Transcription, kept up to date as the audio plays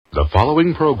The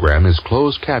following program is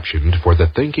closed captioned for the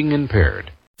thinking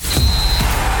impaired.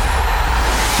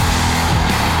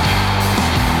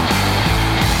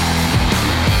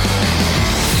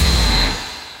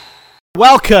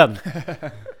 Welcome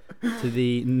to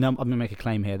the I'm going to make a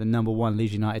claim here. The number one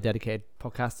Leeds United dedicated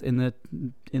podcast in the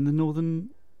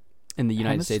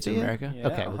United States of America. Yeah,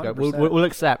 okay, we'll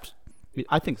accept.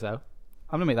 I think so.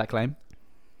 I'm going to make that claim.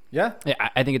 Yeah,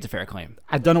 I think it's a fair claim.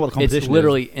 I don't know what the competition is. It's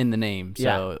literally in the name,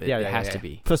 so it has to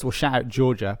be. First of all, shout out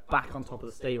Georgia, back on top of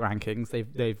the state rankings.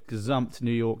 They've gazumped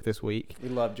New York this week. We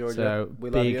love Georgia. So we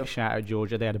love you. Shout out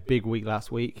Georgia. They had a big week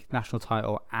last week, national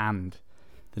title and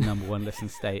the number one listen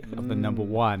state of the number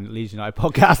one Leeds United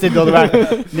podcast in Northern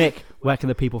America. Nick, where can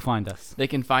the people find us? They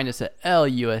can find us at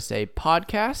LUSA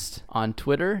Podcast on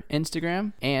Twitter,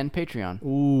 Instagram, and Patreon.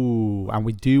 Ooh, and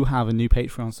we do have a new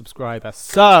Patreon subscriber.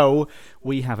 So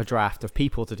we have a draft of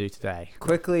people to do today.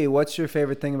 Quickly, what's your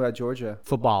favorite thing about Georgia?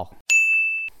 Football.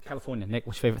 California. Nick,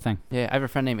 what's your favorite thing? Yeah, I have a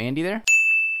friend named Andy there.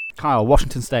 Kyle,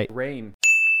 Washington State. Rain.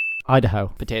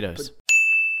 Idaho. Potatoes.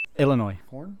 Illinois.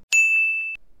 Corn.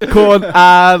 Corn.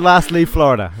 And lastly,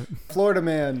 Florida. Florida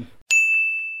man.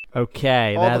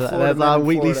 Okay, All there's our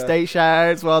weekly Florida. state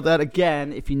shoutouts. Well done.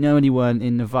 Again, if you know anyone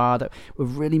in Nevada, we're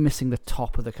really missing the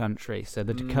top of the country. So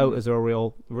the Dakotas are a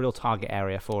real target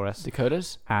area for us.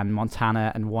 Dakotas? And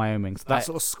Montana and Wyoming. So that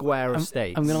sort of square of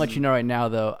states. I'm going to let you know right now,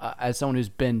 though, as someone who's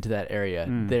been to that area,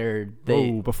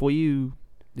 before you...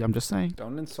 I'm just saying.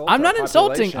 Don't insult I'm our not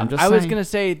insulting. I'm just I was saying. going to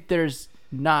say there's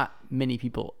not many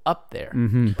people up there.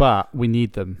 But we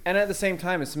need them. And at the same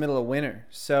time, it's the middle of winter,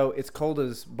 so it's cold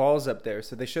as balls up there.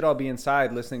 So they should all be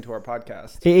inside listening to our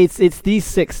podcast. It's these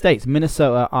 6 states: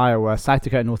 Minnesota, Iowa, South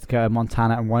Dakota, North Dakota,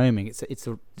 Montana, and Wyoming. It's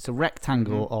a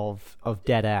rectangle of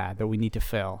dead air that we need to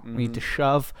fill. We need to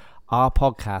shove our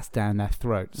podcast down their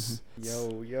throats.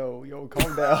 Yo,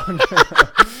 calm down.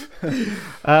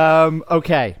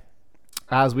 Okay.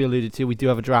 As we alluded to, we do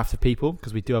have a draft of people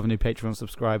because we do have a new Patreon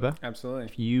subscriber. Absolutely.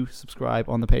 If you subscribe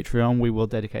on the Patreon, we will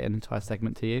dedicate an entire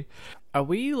segment to you. Are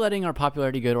we letting our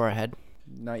popularity go to our head?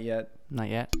 Not yet. Not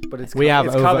yet. But it's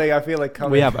coming. I feel like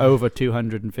coming. We have over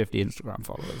 250 Instagram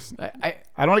followers. I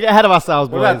don't want to get ahead of ourselves,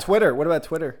 boys. What about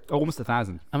Twitter? Almost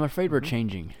 1,000. I'm afraid we're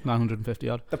changing. 950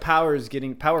 odd. The power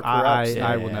corrupts.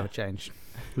 I will never change.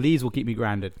 Leeds will keep me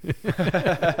grounded.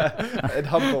 And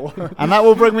humble. And that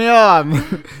will bring me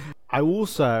on. I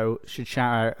also should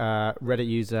shout out Reddit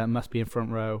user Must Be in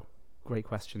Front Row. Great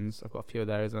questions. I've got a few of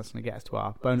those, and that's going to get us to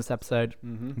our bonus episode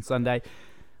on Sunday.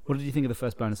 What did you think of the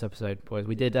first bonus episode, boys?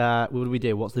 We did. What did we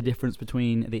do? What's the difference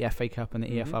between the FA Cup and the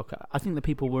EFL Cup? I think the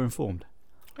people were informed.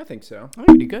 I think so. I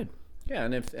think we did good. Yeah,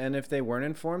 and if they weren't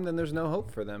informed, then there's no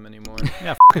hope for them anymore.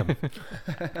 Yeah, f*** them.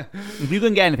 If you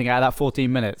couldn't get anything out of that 14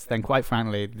 minutes, then quite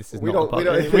frankly, this is we not don't want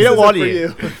you. We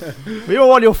don't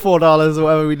want your $4 or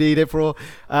whatever we need it for.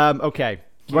 Okay.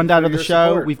 Rundown of the show.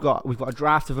 Support. We've got a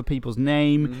draft of a people's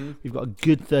name. We've got a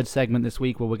good third segment this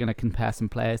week where we're going to compare some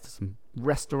players to some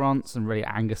restaurants and really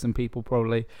anger some people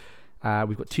probably.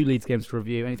 We've got 2 Leeds games to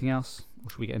review. Anything else? Or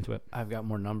should we get into it? I've got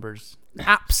more numbers.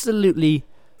 Absolutely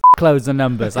close the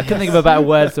numbers. I couldn't think of a better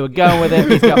word, so we're going with it.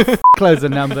 He's got close the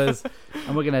numbers,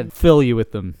 and we're going to fill you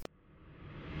with them.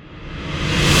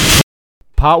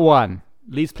 Part 1.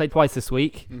 Leeds played twice this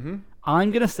week.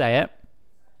 I'm going to say it.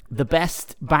 The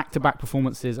best back-to-back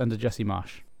performances under Jesse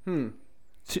Marsh. In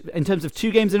terms of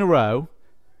 2 games in a row,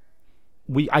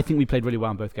 I think we played really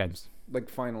well in both games. Like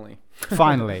finally.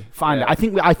 Finally. Yeah.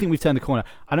 I think we've turned the corner.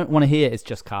 I don't want to hear it's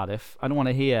just Cardiff. I don't want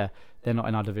to hear they're not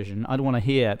in our division. I don't want to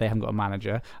hear they haven't got a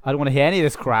manager. I don't want to hear any of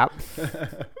this crap.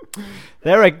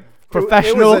 They're a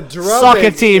professional soccer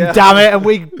team, damn it, and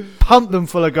we pumped them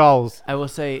full of goals. I will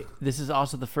say this is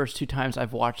also the first 2 times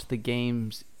I've watched the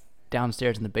games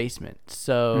downstairs in the basement,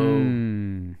 so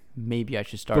maybe I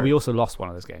should start. But we also lost one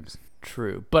of those games.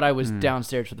 True, but I was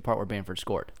downstairs for the part where Bamford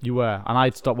scored. You were, and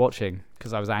I'd stopped watching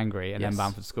because I was angry, and then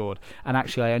Bamford scored. And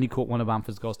actually, I only caught one of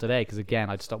Bamford's goals today because, again,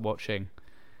 I'd stopped watching.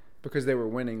 Because they were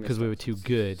winning. Because we were too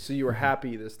good. So you were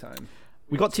happy this time.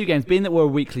 We got 2 games. Being that we're a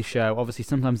weekly show, obviously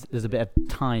sometimes there's a bit of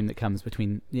time that comes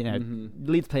between,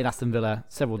 Leeds played Aston Villa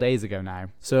several days ago now.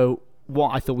 So what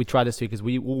I thought we'd try this week is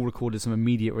we all recorded some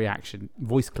immediate reaction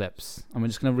voice clips, and we're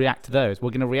just going to react to those. We're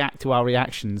going to react to our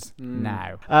reactions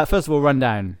now. First of all,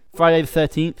 rundown. Friday the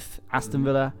 13th, Aston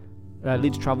Villa.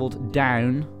 Leeds travelled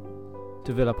down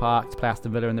to Villa Park to play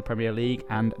Aston Villa in the Premier League,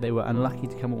 and they were unlucky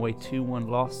to come away 2-1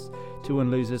 loss,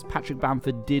 2-1 losers. Patrick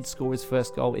Bamford did score his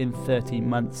first goal in 13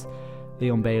 months.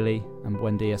 Leon Bailey and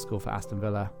Buendia scored for Aston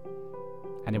Villa,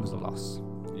 and it was a loss.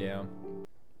 Yeah.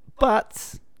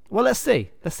 But, well, let's see.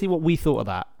 Let's see what we thought of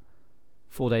that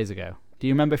 4 days ago. Do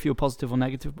you remember if you were positive or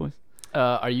negative, boys?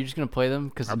 Are you just gonna play them?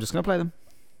 Because I'm just going to play them.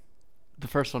 the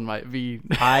first one might be.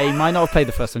 I might not have played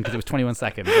the first one because it was 21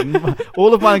 seconds.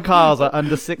 All of mine and Carl's are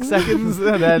under 6 seconds.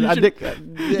 And then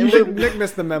Nick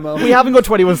missed the memo. we haven't got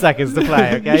 21 seconds to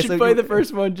play, okay? You should play the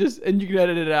first one and you can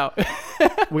edit it out.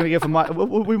 We're going to go for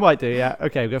mine. We might do, yeah.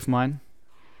 Okay, we'll go for mine.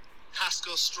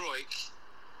 Pascal Struijk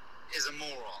is a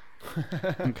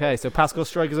moron. Okay, so Pascal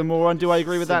Struijk is a moron. Do I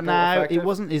agree with that Simple, now? effective. It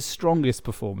wasn't his strongest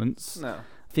performance. No.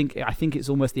 I think it's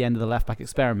almost the end of the left-back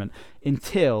experiment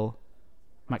until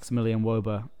Maximilian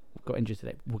Wober got injured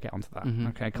today. We'll get onto that. Mhm.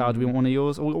 Okay, Carl, do we want one of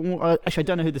yours? Actually, I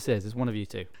don't know who this is. It's one of you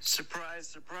two. Surprise,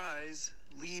 surprise.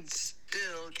 Leeds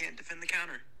still can't defend the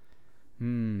counter.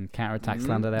 Counter-attack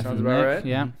slander there sounds from about Nick. right.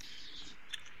 Yeah.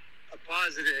 A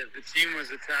positive. The team was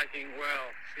attacking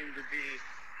well. Seemed to be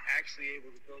actually able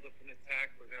to build up an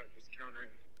attack without just countering.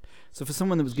 So for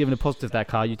someone that was given a positive there,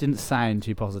 Carl, you didn't sound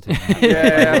too positive.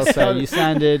 Yeah, I will say you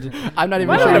sounded. I'm not even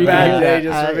Might sure. have you been a can bad do day that.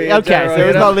 just for being Okay, general, so you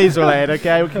it's know? not Leeds related.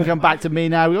 Okay, we can come back to me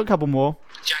now. We've got a couple more.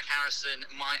 Jack Harrison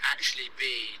might actually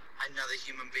be another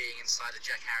human being inside of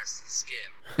Jack Harrison's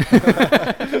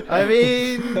skin. I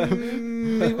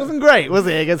mean, he wasn't great, was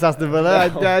he, against Aston Villa?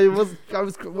 No. I was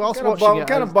whilst watching it, I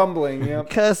kind was of bumbling. Yep.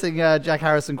 cursing Jack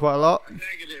Harrison quite a lot.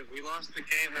 Negative. We lost the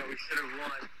game that we should have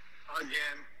won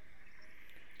again.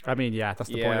 I mean, yeah, that's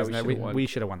the Yeah, point, isn't we it? should've won. We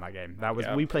should have won that game. That was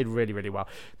Yeah. We played really, really well.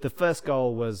 The first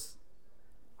goal was,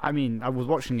 I mean, I was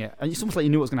watching it, and it's almost like you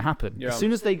knew what was going to happen. Yeah. As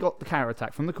soon as they got the counter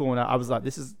attack from the corner, I was like,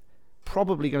 this is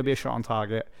probably going to be a shot on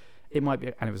target. It might be,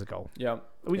 and it was a goal. Yep.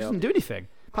 We just didn't do anything.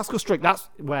 Pascal Struijk, that's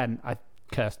when I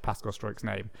cursed Pascal Struijk's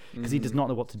name, because he does not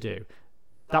know what to do.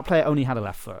 That player only had a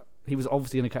left foot. He was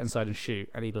obviously going to cut inside and shoot,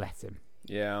 and he let him.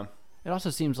 Yeah. It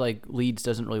also seems like Leeds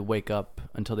doesn't really wake up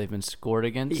until they've been scored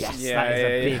against. Yes, Yeah, that is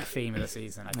a yeah. big theme of the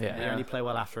season. I think Yeah. they only play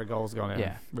well after a goal's gone in.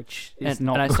 Yeah. Which is And-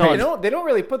 not. and I great. saw They don't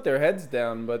really put their heads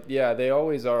down, but yeah, they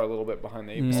always are a little bit behind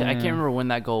the eight ball. So I can't remember when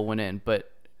that goal went in,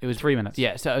 but it was 3 minutes.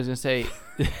 Yeah, so I was gonna say,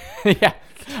 yeah.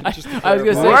 I was gonna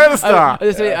clarify. say, Right at the start. I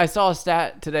was gonna say, I saw a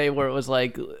stat today where it was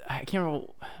like, I can't remember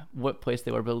what place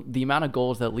they were, but the amount of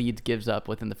goals that Leeds gives up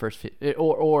within the first,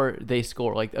 or they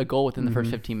score like a goal within the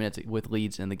first 15 minutes with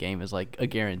Leeds in the game is like a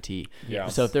guarantee. Yeah.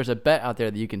 So if there's a bet out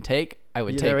there that you can take, I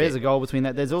would take There it. is a goal between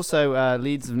that. There's also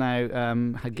Leeds have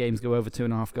now had games go over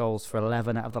 2.5 goals for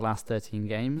 11 out of the last 13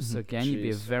 games. So again, you'd be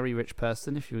a Jeez. very rich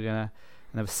person if you were gonna.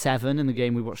 And there were 7 in the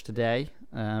game we watched today.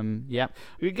 Yeah,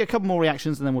 we get a couple more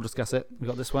reactions and then we'll discuss it. We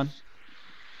got this one.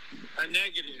 A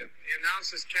negative. The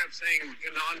announcers kept saying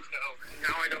Ganonto, and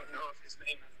now I don't know if his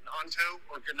name is Nanto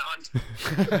or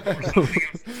Ganonto or something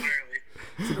else entirely.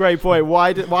 It's a great point.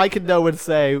 Why could no one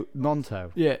say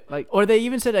Nonto? Yeah, like, or they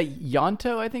even said a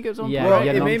Yonto. I think it was on. Yeah, Well,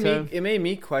 yeah, it Nanto. made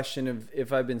me question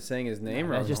if I've been saying his name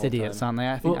They're wrong. just the whole idiots, time.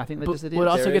 aren't they? I think they're just idiots. What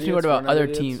also They're gets me worried idiots, about we're not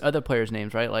idiots. other players'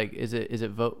 names, right? Like, is it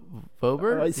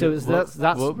Vober? So that's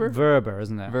Vober? Verber,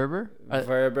 isn't it? Verber?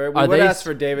 Verber. We are would they ask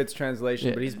for David's translation,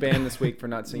 Yeah. but he's banned this week for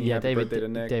not singing Happy Birthday to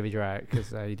Nick. David, you're out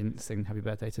because you didn't sing Happy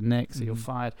Birthday to Nick, so you're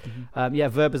fired. Yeah,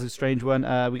 Verber's a strange one.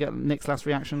 We got Nick's last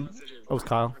reaction. Oh, it's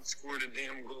Kyle. Scored a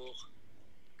damn goal.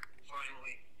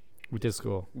 Finally. We did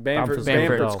score. Bamford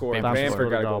Bamford scored. Bamford Bamford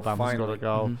got a goal. Bamford got a Finally.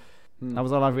 goal. That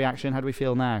was our live reaction. How do we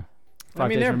feel now? I 5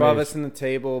 mean, days they're above removed. us in the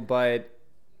table, but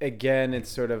again, it's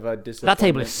sort of a That disappointment.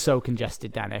 table is so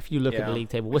congested, Dan. If you look at the Yeah. league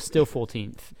table, we're still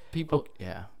 14th. People,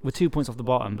 yeah. We're 2 points off the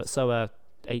bottom, but so are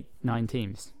 8, 9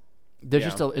 teams. There's Yeah.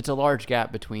 just it's a large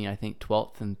gap between I think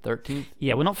 12th and 13th.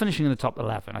 Yeah, we're not finishing in the top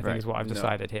 11, I think Right. is what I've No.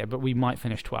 decided here, but we might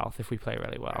finish 12th if we play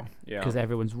really well. Yeah. Because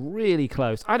everyone's really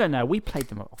close. I don't know. We played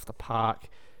them off the park.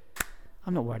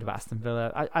 I'm not worried about Aston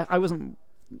Villa. I wasn't.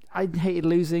 I hated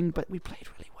losing, but we played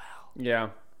really well. Yeah.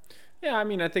 Yeah, I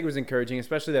mean, I think it was encouraging,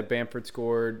 especially that Bamford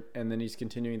scored, and then he's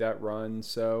continuing that run.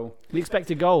 So, The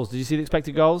expected goals. Did you see the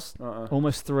expected goals?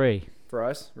 Almost 3. for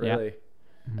us, Yeah. really,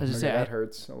 As I okay, say, that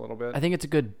hurts a little bit. I think it's a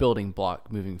good building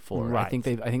block moving forward. Right. I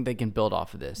think they can build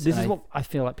off of this. This And is what I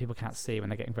feel like people can't see when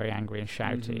they're getting very angry and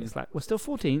shouty. It's like, we're still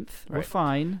 14th. We're Right.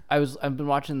 fine. I've been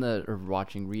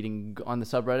reading on the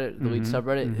subreddit, the Leeds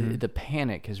subreddit. The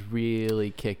panic has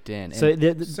really kicked in. So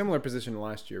And Similar position to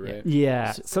last year, right?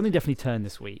 yeah, something definitely turned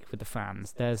this week with the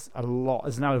fans. There's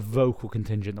now a vocal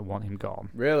contingent that want him gone.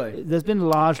 Really? He's been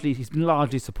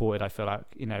largely supported, I feel like,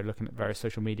 looking at various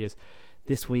social medias.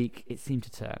 This week, it seemed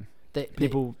to turn.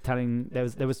 People telling there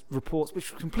was reports,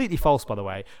 which were completely false, by the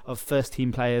way, of first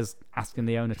team players asking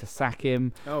the owner to sack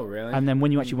him. Oh, really? And then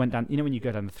when you actually went down, when you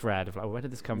go down the thread of like, where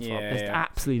did this come from? There's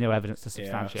absolutely no evidence to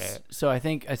substantiate it. So I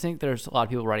think there's a lot of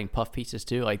people writing puff pieces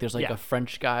too. Like there's like a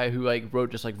French guy who like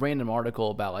wrote just like random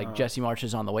article about like Jesse Marsch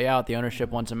is on the way out, the ownership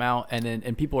wants him out,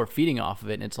 and people are feeding off of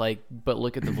it. And it's like, but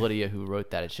look at the Lydia who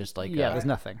wrote that. It's just like there's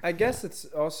nothing. I guess it's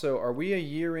also, are we a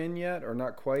year in yet or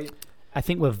not quite? I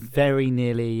think we're very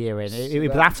nearly a year in. It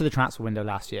was after the transfer window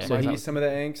last year. So maybe some of the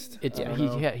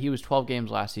angst. He was 12 games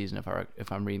last season,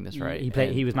 if I'm reading this right.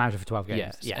 He was manager for 12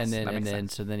 games. Yes, and then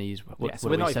so then he's so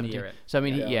we're not even a year in. So I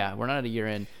mean, we're not at a year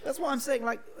in. That's what I'm saying.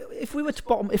 Like, if we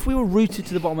were rooted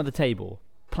to the bottom of the table,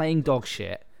 playing dog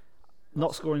shit,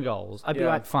 not scoring goals, I'd be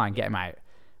like, fine, get him out.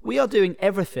 We are doing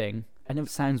everything. I know it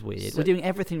sounds weird. We're doing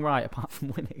everything right apart from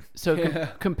winning. So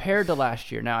compared to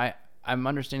last year, now I'm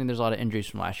understanding there's a lot of injuries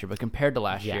from last year, but compared to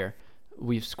last year,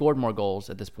 we've scored more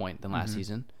goals at this point than last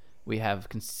season. We have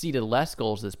conceded less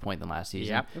goals at this point than last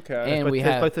season. Yeah. Okay. And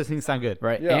both those things sound good.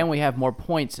 Right. Yeah. And we have more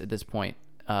points at this point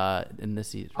in this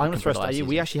season. I'm going to thrust at you.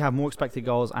 We actually have more expected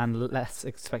goals and less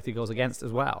expected goals against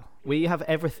as well. We have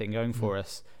everything going for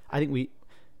us. I think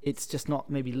it's just not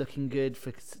maybe looking good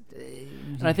for.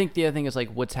 And I think the other thing is like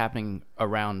what's happening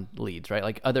around Leeds, right?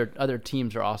 Like other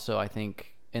teams are also, I think,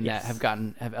 that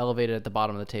have elevated at the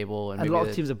bottom of the table, and a lot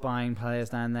of teams are buying players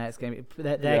down there.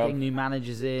 They're getting new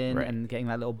managers in and getting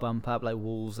that little bump up. Like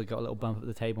Wolves have got a little bump up at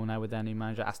the table now with their new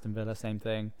manager. Aston Villa, same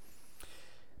thing.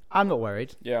 I'm not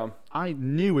worried. Yeah, I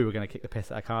knew we were going to kick the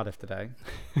piss out of Cardiff today.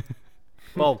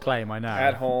 Bold claim, I know.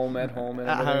 At home, and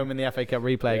at home in the FA Cup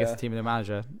replay against the team of the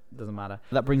manager. Doesn't matter.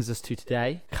 That brings us to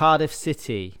today. Cardiff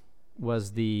City were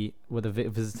the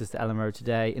visitors to Ellen Road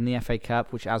today in the FA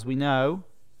Cup, which, as we know.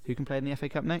 Who can play in the FA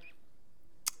Cup, Nick?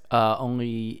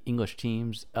 Only English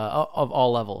teams of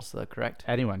all levels, correct?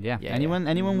 Anyone, yeah.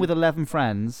 Anyone with 11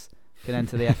 friends can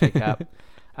enter the FA Cup.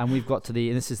 And we've got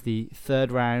and this is the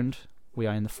third round. We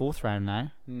are in the fourth round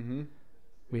now. Mm-hmm.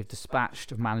 We have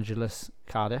dispatched of managerless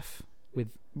Cardiff with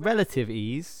relative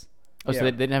ease. Oh, so they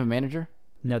didn't have a manager?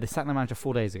 No, they sacked their manager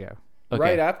 4 days ago. Okay.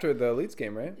 Right after the Leeds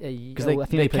game, right? Because I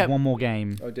think they played one more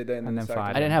game. Oh, did they? And then 5.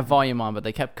 I didn't have volume on, but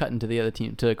they kept cutting to the other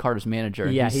team, to Cardiff's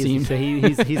manager. Yeah, he's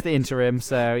the interim.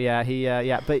 So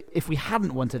But if we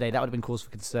hadn't won today, that would have been cause for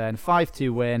concern.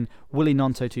 5-2 win. Willie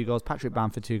Nonto 2 goals. Patrick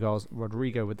Bamford 2 goals.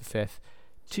 Rodrigo with the 5th.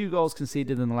 2 goals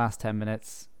conceded in the last 10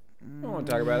 minutes. I don't want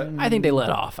to talk about it. I think they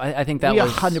let off. I think that we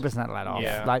was 100% let off.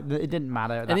 Yeah. Like it didn't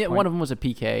matter. At that point. One of them was a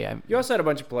PK. You also had a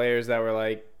bunch of players that were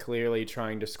like clearly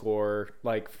trying to score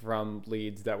like from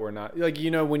Leeds that were not like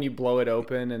when you blow it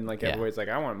open and like everybody's like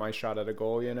I want my shot at a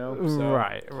goal. So.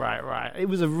 Right. It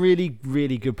was a really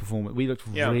really good performance. We looked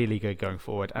really good going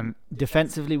forward, and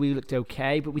defensively we looked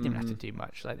okay, but we didn't have to do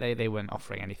much. Like they weren't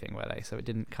offering anything, were they? So it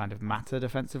didn't kind of matter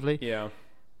defensively. Yeah.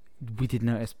 We did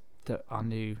notice that our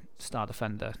new star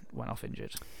defender went off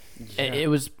injured. Yeah. It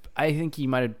was. I think he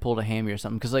might have pulled a hammy or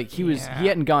something because like he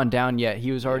hadn't gone down yet.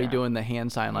 He was already doing the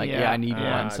hand sign like I need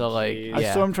one. So like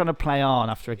I saw him trying to play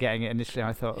on after getting it initially. And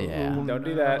I thought, don't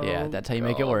do that. Yeah, that's how you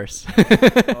make it worse.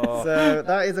 So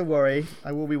that is a worry.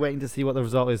 I will be waiting to see what the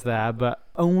result is there. But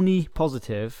only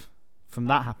positive from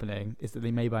that happening is that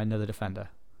they may buy another defender.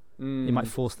 It might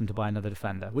force them to buy another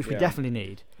defender, which we definitely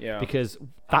need. Yeah. Because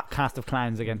that cast of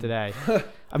clowns again today.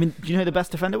 I mean, do you know who the best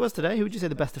defender was today? Who would you say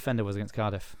the best defender was against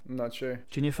Cardiff? I'm not sure.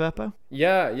 Junior Firpo?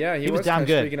 Yeah, he was damn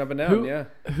good. Streaking up and down.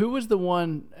 Who was the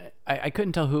one? I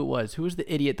couldn't tell who it was. Who was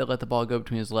the idiot that let the ball go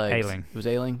between his legs? Ayling. It was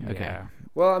Ayling? Okay. Yeah.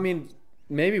 Well, I mean,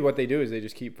 maybe what they do is they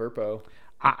just keep Firpo.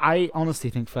 I honestly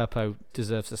think Firpo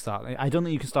deserves to start. I don't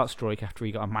think you can start Struijk after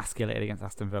he got emasculated against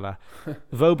Aston Villa.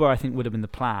 Vobo, I think, would have been the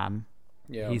plan.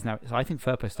 Yeah, he's now. So I think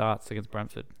Firpo starts against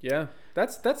Brentford. Yeah,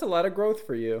 that's a lot of growth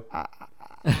for you.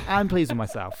 I'm pleased with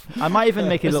myself. I might even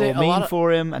make a little meme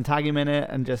for him and tag him in it,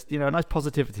 and just a nice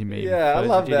positivity meme. Yeah, I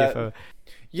love that.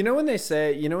 When they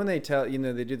say, when they tell,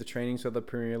 they do the trainings with the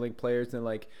Premier League players, and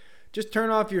like, just turn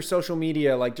off your social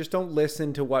media, like, just don't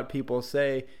listen to what people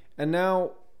say. And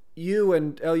now you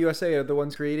and LUSA are the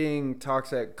ones creating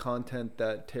toxic content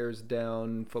that tears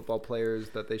down football players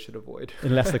that they should avoid.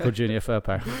 Unless they're called Junior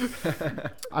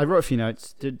Firpo. I wrote a few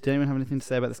notes. Did anyone have anything to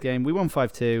say about this game? We won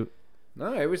 5-2.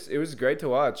 No, it was great to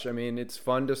watch. I mean, it's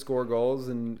fun to score goals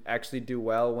and actually do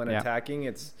well when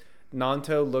attacking.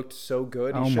 Nonto looked so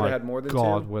good. He should have had more than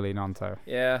 2. Willie Nonto.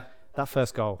 Yeah. That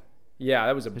first goal. Yeah,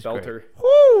 that was a belter.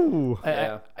 Woo!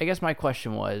 I guess my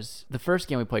question was, the first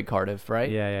game we played Cardiff, right?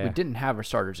 Yeah. We didn't have our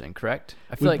starters in, correct?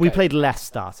 I feel we played less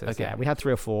starters. Okay. Yeah. We had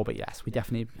 3 or 4, but yes, we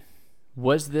definitely...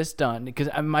 Was this done? Because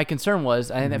my concern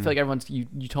was, and I feel like everyone's. You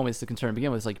told me this is the concern to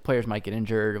begin with. Is like players might get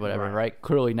injured or whatever, right?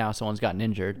 Clearly now someone's gotten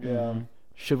injured. Yeah.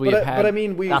 Should we have had? But I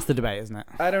mean, That's the debate, isn't it?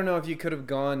 I don't know if you could have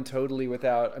gone totally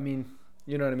without. I mean,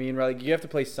 you know what I mean, right? Like you have to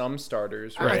play some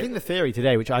starters, right? I think the theory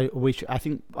today, which I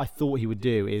thought he would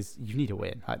do, is you need a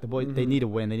win. Like the boys, they need a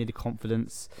win. They need a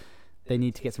confidence. They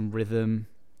need to get some rhythm.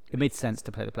 It made sense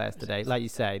to play the players today. Like you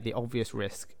say, the obvious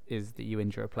risk is that you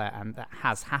injure a player, and that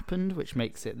has happened, which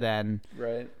makes it then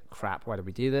crap. Why did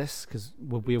we do this? Because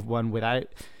we have won without.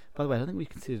 By the way, I don't think we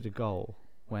conceded a goal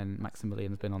when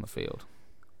Maximilian's been on the field.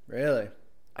 Really?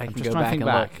 I'm just trying to think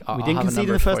back. We didn't concede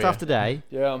in the first half today.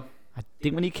 Yeah. I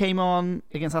think when he came on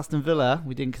against Aston Villa,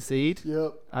 we didn't concede.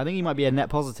 Yep. I think he might be a net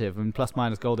positive and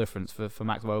plus-minus goal difference for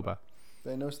Max Wober.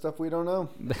 They know stuff we don't know.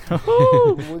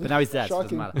 But now he's dead, so it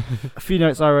doesn't matter. A few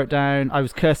notes I wrote down. I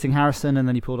was cursing Harrison, and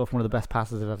then he pulled off one of the best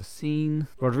passes I've ever seen.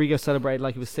 Rodrigo celebrated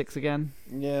like he was 6 again.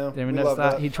 Yeah. Did anyone notice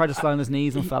that? He tried to slide on his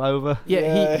knees and fell over.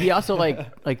 Yeah, he also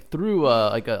like threw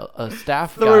a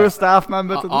staff Threw guy a staff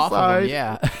member to the off side. of him,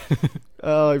 yeah.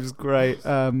 Oh, it was great.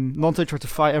 Nonto tried to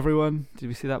fight everyone. Did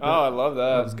we see that bit? Oh, I love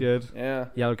that. That was good. Yeah.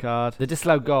 Yellow card. The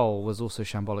disallowed goal was also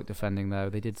shambolic defending, though.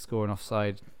 They did score an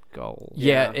offside goal.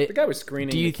 Yeah, the guy was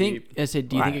screening. Do you to think? keep. I said,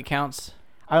 do you think it counts?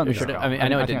 I don't Or think should it it- should I mean, I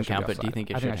know it think didn't should count, be but do you offside.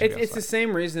 think it I should? should be It's the offside.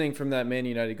 same reasoning from that Man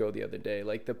United goal the other day.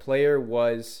 Like the player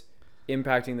was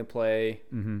impacting the play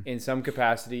in some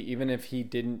capacity, even if he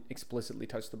didn't explicitly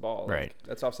touch the ball. Like, Right.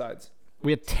 that's offsides.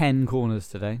 We had 10 corners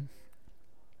today.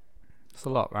 That's a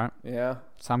lot, right? Yeah.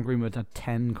 Sam Greenwood had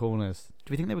 10 corners.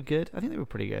 Do we think they were good? I think they were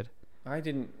pretty good. I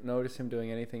didn't notice him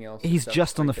doing anything else. He's except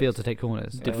just on the free field kicks. to take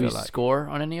corners. Did I we feel like. score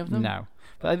on any of them? No.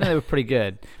 But I think they were pretty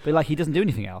good. But like he doesn't do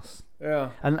anything else. Yeah.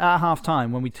 And at half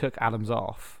time when we took Adams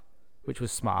off, which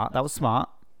was smart. That was smart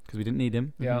because we didn't need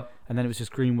him. Yeah. And then it was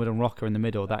just Greenwood and Rocker in the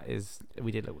middle.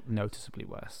 We did look noticeably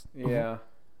worse. Yeah.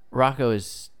 Rocco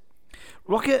is.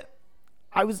 Rocket,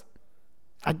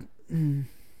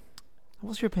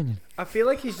 what's your opinion? I feel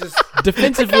like he's just.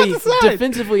 Defensively, decide.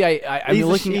 I mean,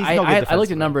 He's not good I looked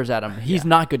defensively. at numbers at him. He's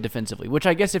not good defensively, which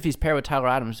I guess if he's paired with Tyler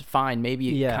Adams, fine.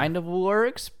 Maybe it kind of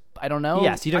works. I don't know.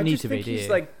 Yes, you don't I need just to be. think Do he's you?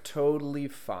 like totally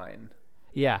fine.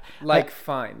 Yeah. Like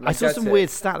fine. I Like, saw that's some it. weird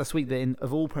stat this week that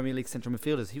of all Premier League central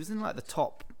midfielders, he was in like the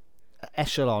top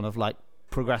echelon of like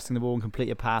progressing the ball and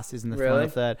completing passes in the final Really?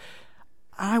 third.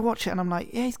 I watch it and I'm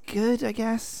like, yeah, he's good, I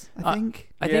guess. I think.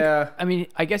 I mean,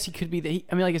 I guess he could be.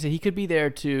 Like I said, he could be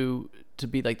there to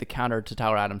be like the counter to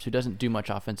Tyler Adams, who doesn't do much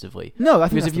offensively. No, I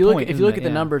think because that's if you the look point, if you look isn't at it?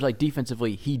 the Yeah. numbers, like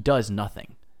defensively, he does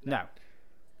nothing. No.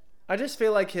 I just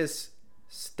feel like his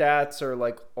stats are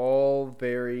like all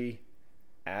very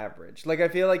average. Like I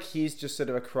feel like he's just sort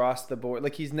of across the board.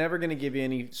 Like he's never going to give you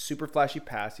any super flashy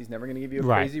pass. He's never going to give you a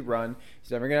Right. crazy run.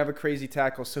 He's never going to have a crazy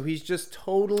tackle. So he's just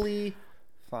totally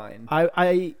fine.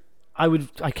 I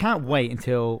can't wait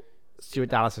until Stuart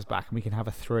Dallas is back and we can have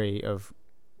a 3 of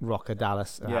Rocker,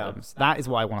 Dallas, and Yeah. Adams. That is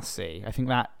what I want to see. I think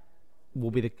that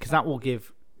will be because that will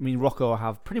give. I mean, Rocco will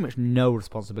have pretty much no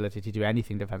responsibility to do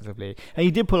anything defensively, and he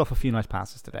did pull off a few nice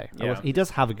passes today. Yeah. He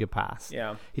does have a good pass.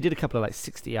 Yeah. He did a couple of like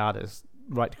 60-yarders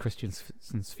right to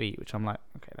Christensen's feet, which I'm like,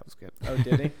 okay, that was good. Oh,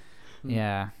 did he?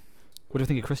 Yeah. What do you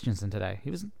think of Christensen today?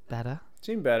 He was better.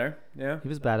 Seemed better. Yeah. He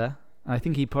was better. And I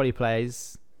think he probably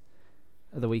plays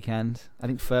at the weekend. I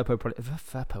think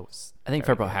Firpo was. I think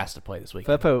very Firpo good. has to play this week.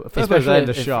 Firpo's Especially earned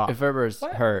a if shot. If Ferber's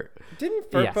hurt.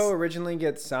 Didn't Firpo Yes. originally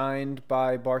get signed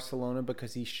by Barcelona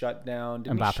because he shut down?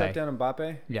 Didn't he Mbappe. shut down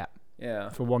Mbappe? Yeah, Yeah.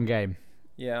 for one game.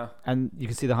 Yeah. And you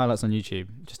can see the highlights on YouTube.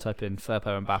 Just type in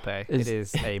Firpo Mbappe. It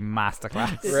is a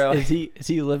masterclass. Really? Is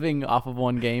he living off of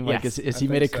one game? Like Yes. is I he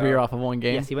made a think career so. off of one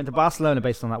game? Yes, he went to Barcelona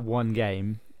based on that one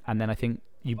game, and then I think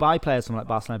you buy players from like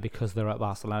Barcelona because they're at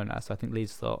Barcelona. So I think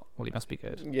Leeds thought, well, he must be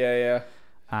good, Yeah.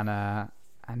 Yeah.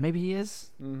 and maybe he is.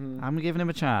 Mm-hmm. I'm giving him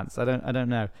a chance. I don't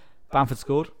know. Bamford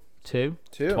scored 2,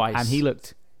 Twice. and he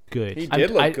looked good. He did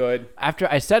look good. After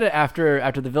I said it after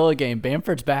the Villa game,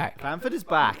 Bamford's back. Bamford is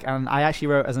back, and I actually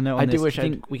wrote as a note on I this, do wish I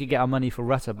think we could get our money for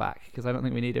Rutter back because I don't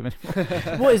think we need him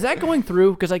anymore. Well, is that going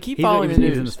through? Because I keep following he the was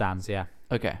in the news. stands, yeah.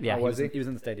 Okay. Yeah, Oh, was he? He was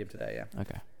in the stadium today, yeah.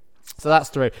 Okay. So that's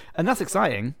through. And that's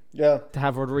exciting Yeah. to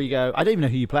have Rodrigo. I don't even know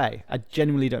who you play. I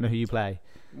genuinely don't know who you play.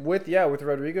 With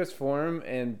Rodrigo's form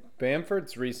and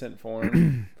Bamford's recent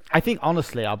form. I think,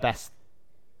 honestly, our best...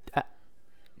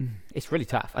 it's really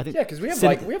tough. I think Yeah, because we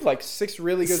have like 6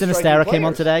 really good striking Sinistera came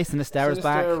on players. today. Sinistera's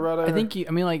back. Sinistera, Rutter. I think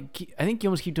you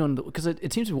almost keep doing because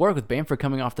it seems to work with Bamford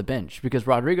coming off the bench because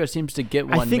Rodrigo seems to get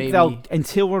one. I think maybe they'll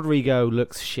until Rodrigo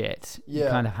looks shit. You Yeah.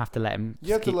 kind of have to let him.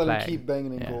 You have to keep let playing. him keep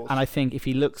banging in Yeah. goals. And I think if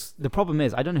he looks, the problem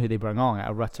is I don't know who they bring on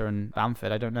out of Rutter and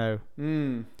Bamford. I don't know.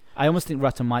 I almost think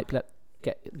Rutter might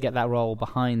get that role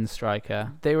behind the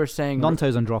striker. They were saying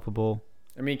Nonto's undroppable.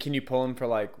 I mean, can you pull him for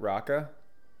like Raka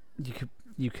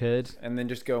You could. and then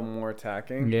just go more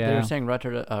attacking? They Yeah. were saying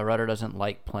Rutter doesn't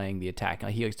like playing the attack.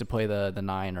 He likes to play the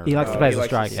 9 or. He likes to play as a likes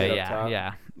to striker. sit up Yeah, top.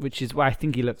 yeah. Which is why I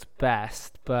think he looks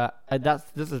best. But that's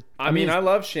a. I mean, I it's-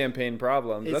 love champagne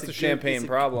problems. it's That's a good- champagne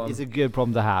problem. It's a good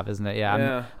problem to have, isn't it? Yeah.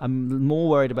 Yeah. I'm more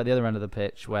worried about the other end of the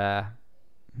pitch where.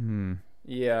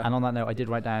 Yeah. And on that note, I did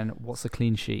write down what's a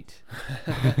clean sheet.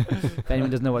 If anyone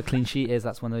doesn't know what a clean sheet is,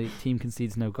 that's when the team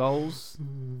concedes no goals.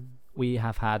 We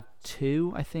have had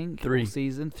 2, I think, 3 all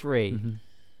season. 3.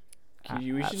 We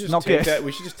should that's just not take good. that.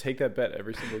 We should just take that bet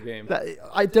every single game.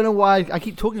 I don't know why I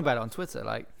keep talking about it on Twitter.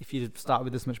 Like, if you start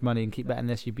with this much money and keep betting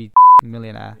this, you'd be a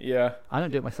millionaire. Yeah. I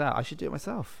don't do it myself. I should do it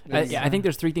myself. I think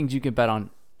there's 3 things you can bet on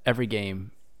every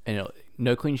game. And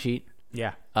no clean sheet.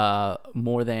 Yeah.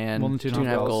 More than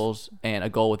 2.5 goals. goals, and a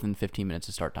goal within 15 minutes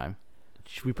of start time.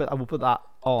 Should we I will put that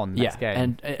on next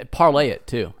game. And parlay it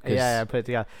too. 'cause Yeah, put it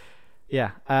together.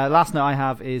 Yeah. Last note I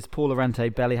have is Paul Llorente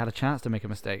barely had a chance to make a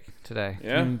mistake today.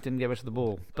 Yeah. Didn't get much of the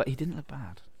ball, but he didn't look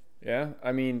bad. Yeah.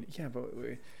 I mean, yeah, but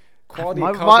quality.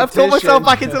 I've talked myself competition.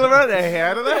 back into Llorente here.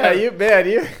 I don't know.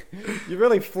 Yeah, you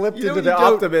really flipped You know into when the you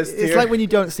don't- optimist It's here. like when you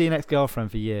don't see an ex-girlfriend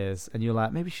for years, and you're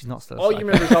like, maybe she's not still. a all you psycho.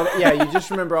 remember is all. Yeah, you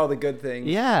just remember all the good things.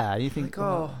 Yeah, you think, Like,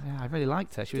 oh, yeah, I really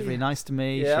liked her. She was really nice to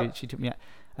me. Yeah. She took me out.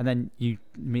 And then you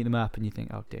meet them up and you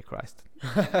think, oh, dear Christ.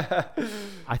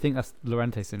 I think that's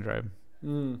Llorente syndrome.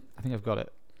 I think I've got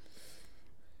it.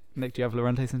 Nick, do you have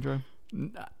Llorente syndrome?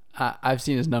 I've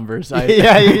seen his numbers.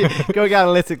 Going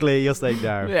analytically, you're saying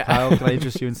no. Yeah. Kyle, can I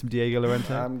interest you in some Diego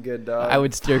Llorente? I'm good, dog. I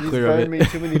would steer He's clear of burned it. me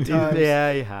too many times.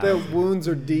 Yeah, you have. The wounds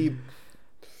are deep.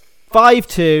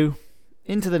 5-2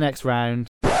 into the next round.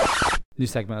 New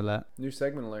segment alert. New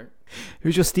segment alert.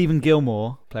 Who's your Stephen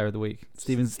Gilmore Player of the Week?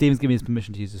 Steven's giving me his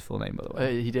permission to use his full name, by the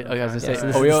way. He did. I was gonna Yeah, say. so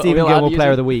this are is we- the are we Stephen allowed to Gilmore use Player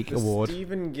it? of the Week The award.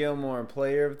 Stephen Gilmore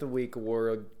Player of the Week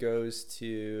award goes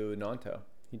to Nanto.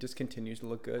 He just continues to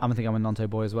look good. I'm a Nanto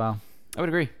boy as well. I would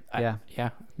agree. Yeah.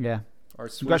 Yeah. Our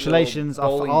sweet Congratulations.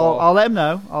 little bowling I'll ball. let him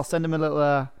know. I'll send him a little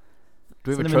Do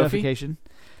we have send a him trophy? notification.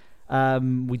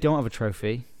 We don't have a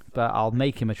trophy, but I'll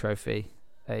make him a trophy.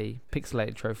 A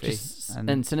pixelated trophy. Just,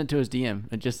 and send it to his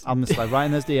DM. And just. I'm going to slide right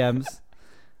in those DMs.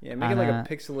 Yeah, make it like a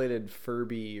pixelated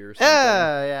Furby or something.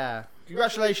 Yeah.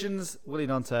 Congratulations, Willie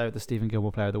Nanto, the Stephen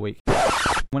Gilmore Player of the Week.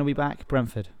 When are we back?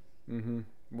 Brentford.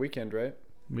 Weekend, right?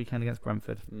 Weekend against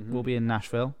Brentford. We'll be in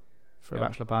Nashville for a Yep.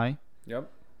 bachelor pie. Yep.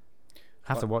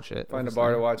 Have to watch it. Find a obviously.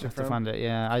 bar to watch it Have to from. find it.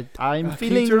 Yeah, I'm Can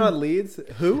feeling. you turn on Leeds?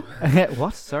 Who?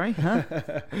 What? Sorry, huh?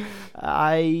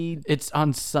 I. It's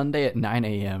on Sunday at 9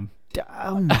 a.m.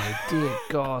 Oh my dear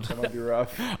God! That might be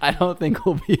rough. I don't think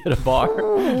we'll be at a bar.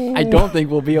 I don't think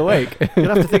we'll be awake. You'll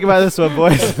have to think about this one,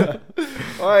 boys.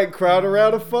 All right, crowd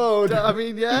around a phone. I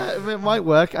mean, yeah, it might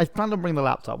work. I plan on bringing the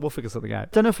laptop. We'll figure something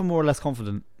out. Don't know if I'm more or less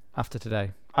confident after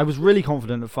today. I was really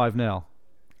confident at 5-0.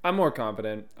 I'm more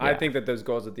confident. I Yeah. think that those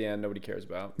goals at the end nobody cares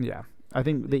about. Yeah. I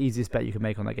think the easiest bet you can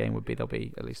make on that game would be there'll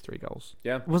be at least 3 goals.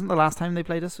 Yeah. Wasn't the last time they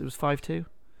played us? It was 5-2.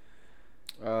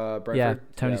 Brentford. Yeah,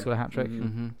 Tony scored a hat trick.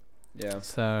 Mm-hmm. Yeah.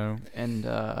 So And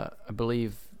I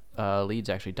believe Leeds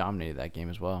actually dominated that game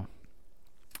as well.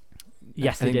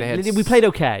 yes, I they think they did. had We played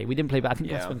okay. We didn't play bad. I think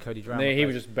that's Yeah. when Cody drowned. He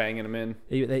was just banging them in.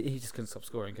 He just couldn't stop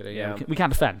scoring, could he? Yeah. We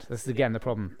can't defend. This is again the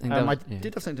problem. I think I that was- yeah.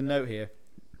 did have something to note here.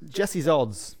 Jesse's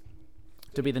odds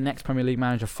to be the next Premier League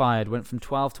manager fired went from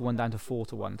 12-1 down to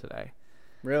 4-1 today.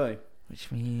 Really?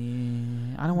 Which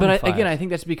means I don't want But to again, I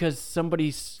think that's because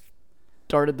somebody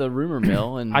started the rumor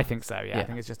mill, and I think so. Yeah, I Yeah.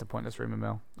 think it's just a pointless rumor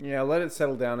mill. Yeah, let it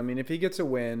settle down. I mean, if he gets a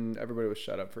win, everybody will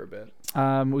shut up for a bit.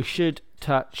 We should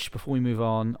touch before we move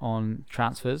on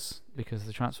transfers because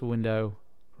the transfer window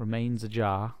remains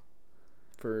ajar.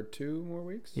 For 2 more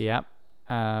weeks? Yep.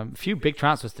 A few big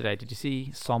transfers today. Did you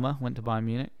see Sommer went to Bayern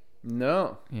Munich?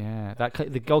 No. Yeah,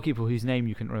 the goalkeeper whose name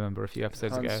you couldn't remember a few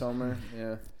episodes Hans ago Sommer,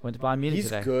 yeah. went to Bayern Munich He's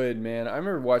today. good, man. I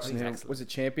remember watching He's him. excellent. Was it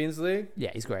Champions League? Yeah,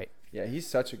 he's great. Yeah, he's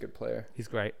such a good player. He's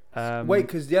great. Wait,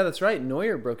 because, yeah, that's right.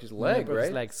 Neuer broke his leg, broke right?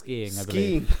 his leg skiing, I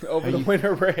believe. Skiing over the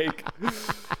winter break.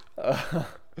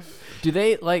 do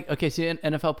they okay? See,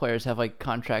 NFL players have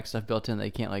contract stuff built in. They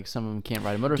can't some of them can't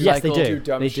ride a motorcycle. Yes, they do. Do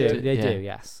dumb They shit. do. Yeah.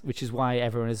 Yes. Which is why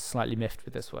everyone is slightly miffed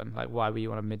with this one. Like, why were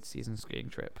you on a mid-season skiing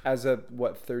trip? As a,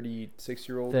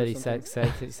 36-year-old?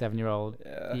 37-year-old.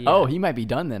 Yeah. Oh, he might be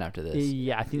done then after this.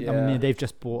 Yeah, I think. I Yeah. mean, they've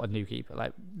just bought a new keeper.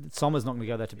 Like, Sommer's not going to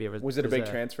go there to be a. Was it a big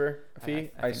reserve. transfer fee?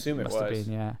 I think assume it must have was.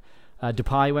 been, yeah.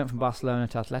 Depay went from Barcelona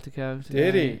to Atletico.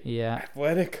 Did today. he? Yeah.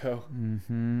 Atletico.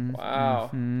 Mm-hmm. Wow.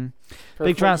 Mm-hmm. For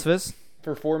Big four- transfers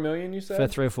For $4 million, you said? for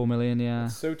 3 or 4 million. Yeah.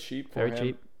 So cheap for Very him.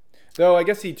 cheap. Though I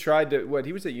guess he tried to.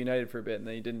 He was at United for a bit and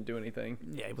then he didn't do anything.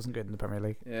 Yeah, he wasn't good in the Premier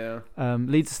League. Yeah.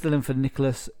 Leeds are still in for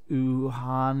Nicholas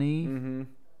Uhani. Mm-hmm.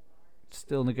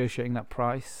 Still negotiating that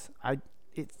price.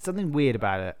 It's something weird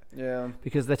about it. Yeah.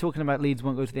 Because they're talking about Leeds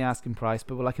won't go to the asking price,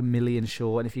 but we're like $1 million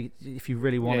short. And if you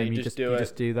really want him, you just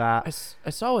do that. I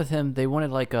saw with him they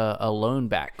wanted like a loan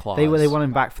back clause. They want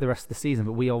him back for the rest of the season,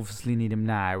 but we obviously need him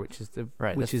now, which is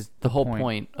the whole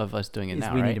point of us doing it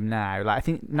now. We right? need him now. Like I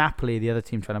think Napoli, the other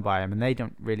team, trying to buy him, and they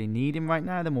don't really need him right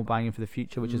now. They're more buying him for the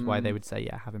future, which is why they would say,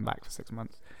 have him back for 6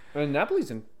 months. And Napoli's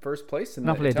in first place in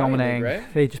Napoli the are Italian dominating. league,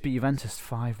 right? They just beat Juventus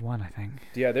 5-1, I think.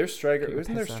 Yeah, their striker. Keep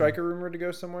Wasn't their piss striker rumored to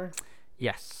go somewhere?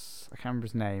 Yes, I can't remember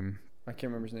his name. I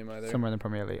can't remember his name either. Somewhere in the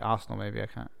Premier League, Arsenal maybe. I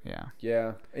can't. Yeah.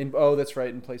 Yeah. That's right.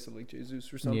 In place of like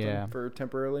Jesus or something for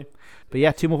temporarily. But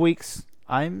yeah, 2 more weeks.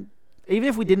 Even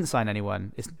if we didn't sign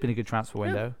anyone, it's been a good transfer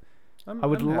window. I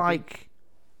would like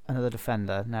another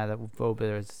defender now that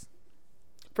Boba is.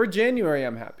 For January,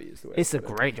 I'm happy. Is the way It's a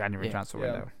great January transfer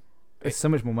window. It's so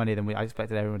much more money than I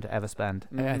expected everyone to ever spend.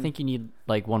 I think you need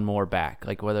like one more back,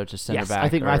 like whether it's a center back. I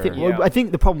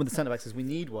think the problem with the centre backs is we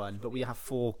need one, but we have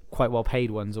 4 quite well paid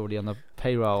ones already on the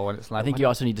payroll, and it's like I think you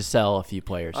also need to sell a few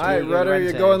players. All right, Rudder,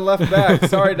 you're going left back.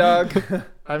 Sorry, dog.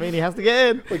 I mean, he has to get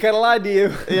in. We kind of lied to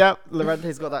you. Yep,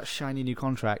 Llorente's got that shiny new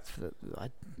contract.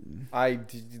 I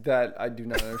do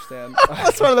not understand.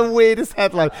 That's one of the weirdest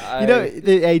headlines. You know,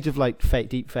 the age of like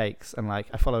deep fakes, and like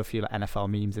I follow a few like NFL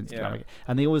memes Instagram,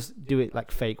 and they always do it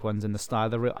like fake ones in the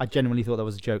style. I genuinely thought that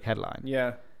was a joke headline.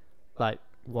 Yeah. Like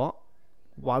what?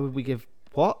 Why would we give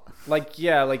what? Like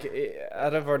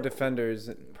out of our defenders,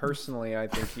 personally, I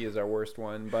think he is our worst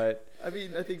one. But I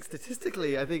mean, I think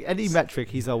statistically, any metric,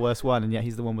 he's our worst one, and yet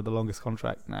he's the one with the longest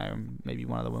contract now, and maybe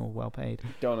one of the more well paid.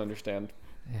 Don't understand.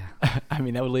 Yeah, I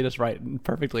mean that would lead us right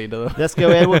perfectly into the. Let's go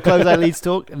ahead. We'll close our Leeds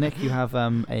talk. Nick, you have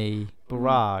a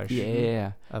barrage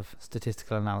of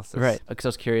statistical analysis, right? Because I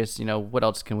was curious, what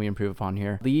else can we improve upon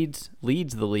here? Leeds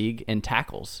leads the league in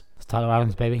tackles. It's Tyler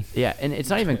Adams, baby. Yeah, and it's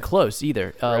not even close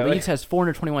either. Really? Leeds has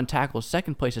 421 tackles.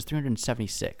 Second place is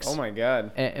 376. Oh my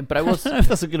god! But I will. If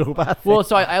that's a good or bad thing. Well,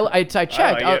 so I checked.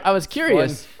 I was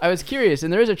curious. I was curious,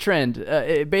 and there is a trend.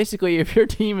 Basically, if your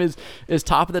team is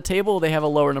top of the table, they have a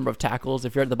lower number of tackles.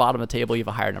 If you're at the bottom of the table, you have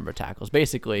a higher number of tackles.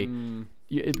 Basically,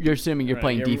 you're assuming you're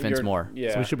playing defense more.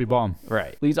 Yeah. So we should be bottom.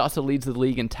 Right. Leeds also leads the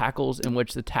league in tackles in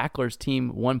which the tackler's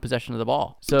team won possession of the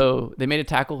ball. So they made a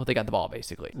tackle, they got the ball,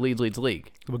 basically. Leeds leads the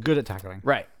league. We're good at tackling.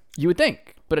 Right. You would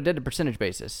think, but it did a percentage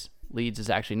basis. Leeds is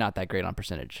actually not that great on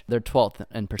percentage. They're 12th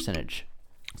in percentage.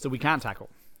 So we can't tackle.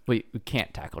 We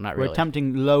can't tackle, not really. We're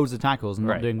attempting loads of tackles and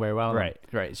not doing very well. Right.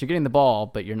 So you're getting the ball,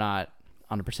 but you're not.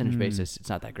 On a percentage basis, it's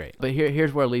not that great. But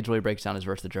here's where Leeds really breaks down is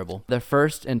versus the dribble. They're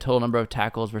first in total number of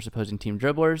tackles versus opposing team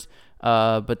dribblers,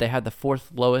 but they have the 4th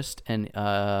lowest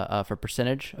for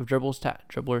percentage of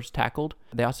dribblers tackled.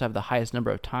 They also have the highest number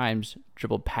of times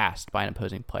dribbled past by an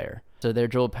opposing player. So they're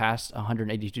dribbled past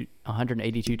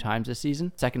 182 times this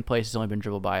season. Second place has only been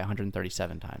dribbled by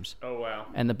 137 times. Oh wow!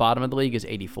 And the bottom of the league is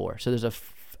 84. So there's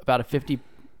about a 50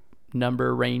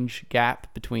 number range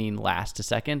gap between last to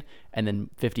second, and then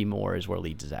 50 more is where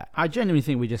Leeds is at. I genuinely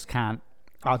think we just can't.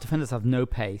 Our defenders have no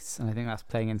pace, and I think that's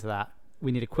playing into that.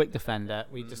 We need a quick defender.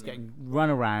 We just getting run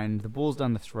around. The ball's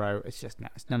down the throat. It's just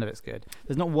none of it's good.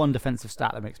 There's not one defensive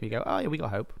stat that makes me go, oh yeah, we got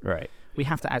hope. Right. We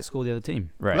have to outscore the other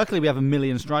team. Right. Luckily, we have 1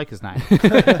 million strikers now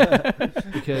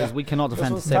because we cannot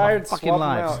defend to save our fucking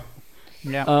lives.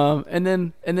 Yeah. And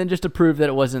then just to prove that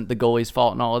it wasn't the goalie's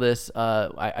fault in all of this,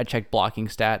 I checked blocking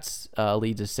stats.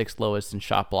 Leeds is 6th lowest in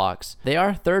shot blocks. They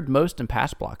are 3rd most in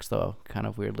pass blocks, though, kind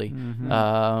of weirdly.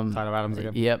 Tyler Adams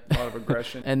again. Yep. A lot of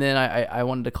aggression. And then I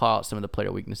wanted to call out some of the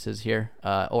player weaknesses here,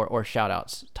 or shout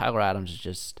outs. Tyler Adams is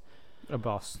just a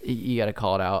boss. You got to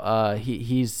call it out.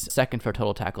 He's 2nd for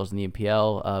total tackles in the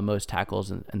EPL, most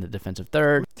tackles in the defensive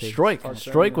 3rd.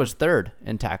 Stroik was 3rd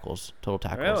in tackles, total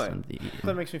tackles. Really?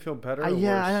 That makes me feel better.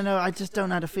 Yeah, I don't know. I just don't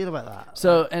know how to feel about that.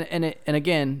 So and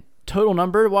again, total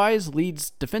number wise,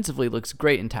 Leeds defensively looks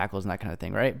great in tackles and that kind of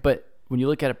thing, right? But when you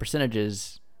look at it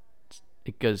percentages,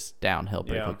 it goes downhill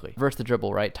pretty quickly. Versus the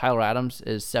dribble, right? Tyler Adams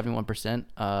is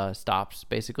 71% stops,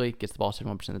 basically. Gets the ball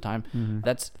 71% of the time.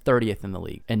 That's 30th in the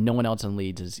league. And no one else in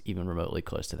Leeds is even remotely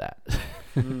close to that.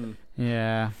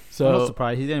 Yeah. So I'm not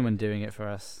surprised. He's the only one doing it for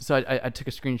us. So I took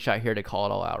a screenshot here to call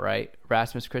it all out, right?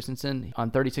 Rasmus Christensen, on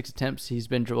 36 attempts, he's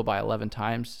been dribbled by 11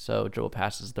 times. So dribble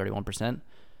passes 31%.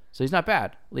 So he's not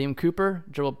bad. Liam Cooper,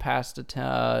 dribbled past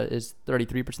is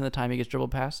 33% of the time he gets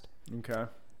dribbled past. Okay.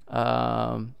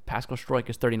 Pascal Struijk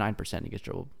is 39%. He gets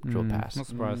dribble pass. Not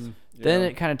surprised. Then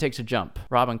it kind of takes a jump.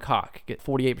 Robin Koch get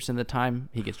 48% of the time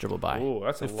he gets dribbled by. Oh,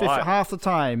 that's a lot. Half the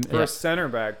time. For a center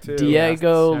back, too.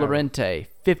 Diego Yeah. Llorente,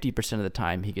 50% of the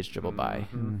time he gets dribbled by.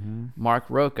 Mark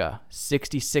Roca,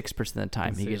 66% of the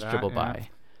time he see gets that, dribbled yeah. by.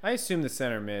 I assume the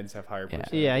center mids have higher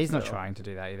percentage. Yeah, he's not so. trying to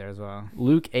do that either as well.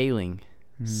 Luke Ayling,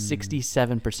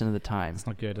 67% of the time It's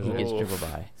not good, is he it? gets dribbled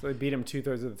by. So they beat him 2/3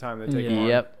 of the time. They take Yeah. him on.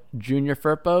 Yep. Junior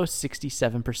Firpo,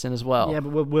 67% as well. Yeah,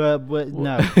 but we're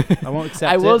no. I won't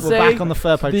accept I will it. say We're back on the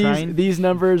Furpo train. these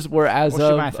numbers were as What's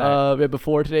your math of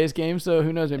before today's game, so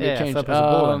who knows? Maybe Yeah, it changed. Firpo's a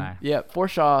baller now. Yeah,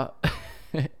 Forshaw,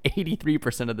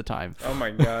 83% of the time. Oh,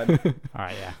 my God. All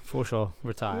right, yeah, for sure,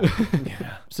 retire.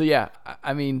 So yeah,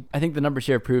 I mean, I think the numbers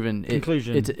here have proven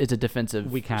Conclusion. it's a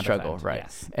defensive We can't struggle, defend, right?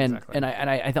 yes, and exactly. and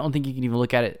I don't think you can even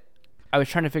look at it. I was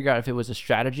trying to figure out if it was a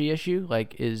strategy issue,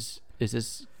 like is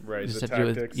this Right, does is this it have to do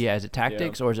with- tactics? is it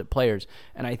tactics or is it players?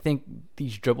 And I think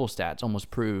these dribble stats almost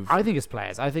prove. I think it's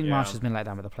players. I think Yeah. Marsh has been let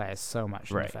down by the players so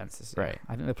much in Right, defense this year. right.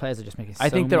 I think the players are just making so I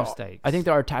think many there mistakes. I think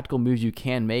there are tactical moves you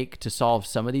can make to solve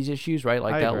some of these issues, right?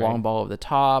 Like I that agree. long ball over the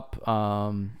top,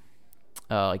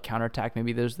 like counterattack.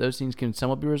 Maybe those things can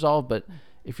somewhat be resolved. But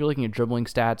if you're looking at dribbling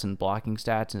stats and blocking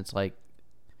stats, and it's like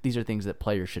these are things that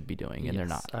players should be doing, and they're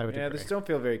Yes, not. I would Yeah, agree. they still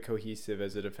feel very cohesive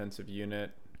as a defensive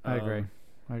unit. I agree.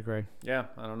 I agree. Yeah,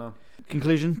 I don't know.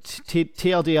 Conclusion: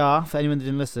 TLDR for anyone that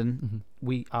didn't listen, Mm-hmm.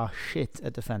 we are shit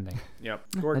at defending. Yep.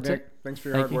 Good work, That's Nick. it. Thanks for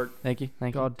your Thank hard you. work. Thank you.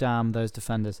 Thank you. God damn those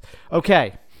defenders.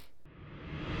 Okay.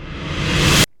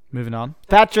 Moving on.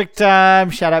 Patrick time.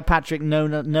 Shout out Patrick. No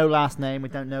last name. We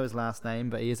don't know his last name,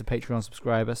 but he is a Patreon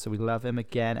subscriber, so we love him.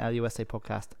 Again, LUSA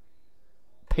Podcast.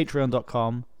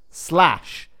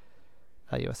 Patreon.com/LUSA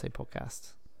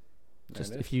Podcast.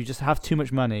 Just if you just have too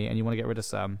much money and you want to get rid of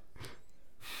some,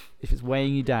 if it's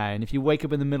weighing you down, if you wake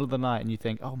up in the middle of the night and you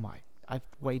think, oh my, I've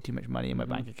way too much money in my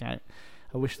bank account,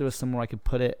 I wish there was somewhere I could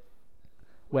put it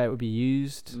where it would be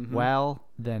used well,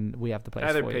 then we have the place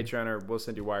Either for you. Patreon or we'll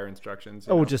send you wire instructions.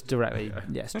 Or just directly,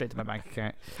 straight to my bank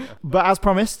account. But as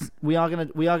promised, we are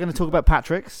gonna talk about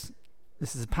Patrick's.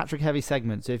 This is a Patrick heavy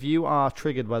segment. So if you are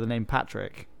triggered by the name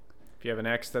Patrick, If you have an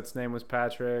ex that's name was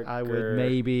Patrick, I or would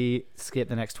maybe skip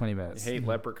the next 20 you minutes. hate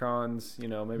leprechauns,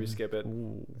 maybe skip it.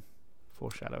 Ooh,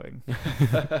 foreshadowing.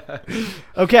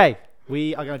 Okay,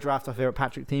 we are going to draft our favorite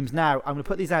Patrick teams. Now, I'm going to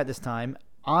put these out this time.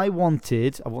 I want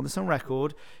this on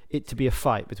record, it to be a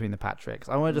fight between the Patricks.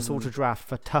 I wanted us all to draft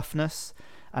for toughness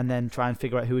and then try and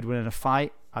figure out who would win in a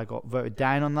fight. I got voted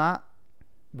down on that.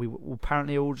 We were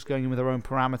apparently all just going in with our own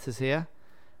parameters here.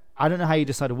 I don't know how you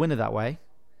decide a winner that way.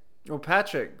 Well,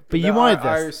 Patrick. But you wanted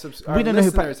our this. Our We don't know who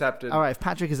listeners have to. All right, if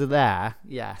Patrick is there,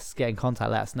 yes, get in contact,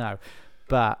 let us know.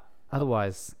 But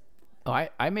otherwise, Oh,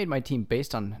 I made my team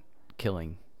based on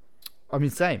killing. I mean,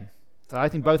 same. So I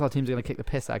think both our teams are going to kick the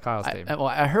piss out of Kyle's team.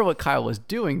 I heard what Kyle was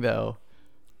doing though.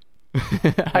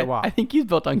 I think he's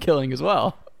built on killing as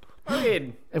well. I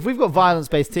mean, If we've got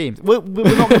violence-based teams, we're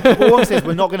not. What I'm saying is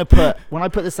we're not going to put. When I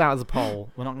put this out as a poll,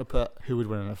 we're not going to put who would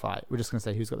win in a fight. We're just going to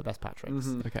say who's got the best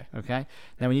Patricks. Okay. Okay.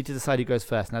 Now we need to decide who goes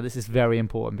first. Now this is very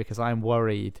important because I'm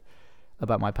worried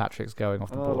about my Patricks going off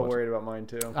the I'm a little board. worried about mine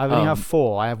too. I only have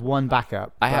 4. I have 1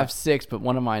 backup. I but- have 6, but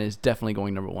one of mine is definitely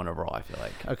going number 1 overall. I feel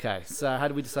like. Okay. So how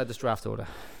do we decide this draft order?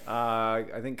 I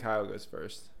think Kyle goes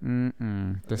first.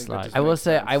 Dislike. just I will makes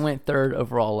say sense. I went 3rd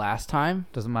overall last time.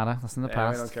 Doesn't matter. That's in the Yeah,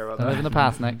 past. we don't care about Don't live that. in the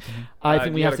past, Nick. I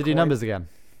think we you have got to a do coin? numbers again.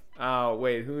 Oh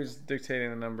wait, who's dictating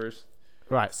the numbers?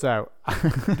 Right. So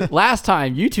Last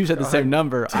time you two said the same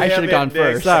number. I should have gone Damn it,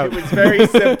 Nick. first. So- It was very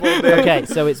simple. Nick. okay.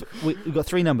 So we've got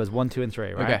 3 numbers: 1, 2, and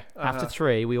 3. Right. Okay. After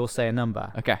 3, we all say a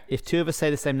number. Okay. If 2 of us say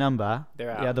the same number, They're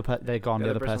the out. other they're gone. The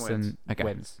The other other person person Okay.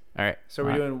 wins. All right. So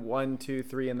we're Alright. doing 1, 2,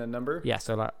 3, and the number. Yeah.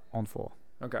 So like on 4.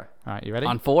 Okay. All right. You ready?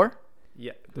 On 4.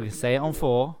 Yeah. We can say it on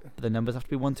 4, but the numbers have to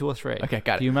be 1, 2, or 3. Okay,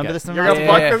 got it, Do you remember got this it. number? You're gonna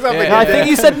Yeah, fuck yeah, this up yeah, again. yeah. I think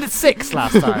you said it at 6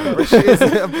 last time, which is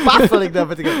a baffling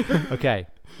number to go. Okay.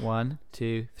 1,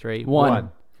 2, 3,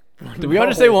 1. Did we all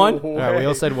just say 1? All right. We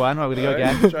all said 1. Right, we're gonna go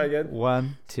Alright, again. Try again.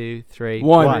 1, 2, 3,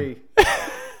 1. 3.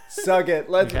 Suck it.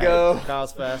 Let's Okay. go.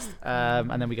 Carl's first, and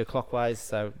then we go clockwise.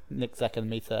 So Nick second,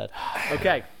 me third.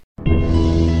 Okay.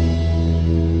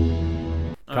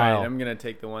 All Kyle. right, I'm gonna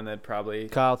take the one that probably.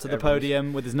 Kyle to the everyone's-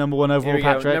 podium with his number 1 Here overall we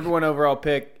go. Patrick. Number 1 overall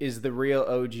pick is the real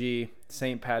OG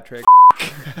St. Patrick.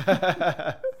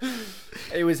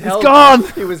 It was held. gone!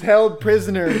 He was held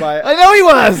prisoner by. I know he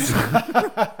was.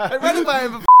 I read it by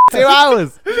him for 2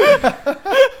 hours.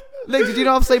 Nick, did you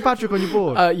not have St. Patrick on your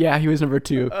board? Yeah, he was number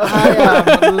 2.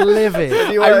 I am livid.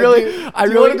 Do you I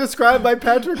really want to describe my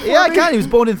Patrick? For Yeah, I me? can. He was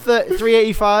born in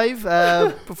 385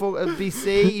 before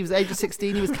BC. He was age of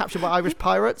 16. He was captured by Irish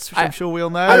pirates, which I'm sure we all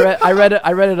know. I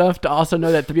read enough to also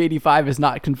know that 385 is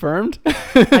not confirmed.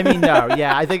 I mean, no,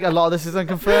 yeah, I think a lot of this is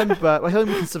unconfirmed, but I think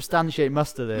we can substantiate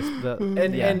most of this. But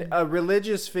And a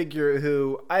religious figure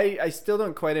who I still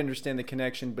don't quite understand the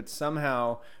connection, but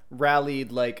somehow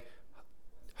rallied like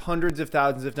hundreds of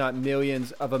thousands, if not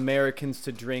millions, of Americans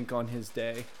to drink on his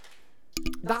day.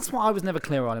 that's what I was never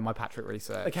clear on in my Patrick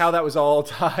research. Like how that was all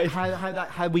tied.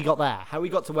 How we got there, how we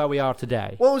got to where we are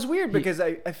today. Well, it was weird because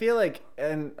I feel like,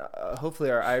 and hopefully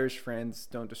our Irish friends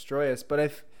don't destroy us,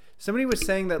 but somebody was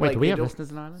saying that Wait, like do we they have don't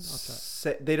listeners in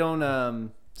Ireland? they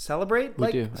don't celebrate We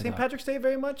like do, I St. know. Patrick's Day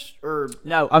very much, or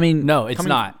No, I mean, No, it's coming,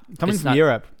 not. Coming It's from not.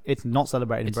 Europe, it's not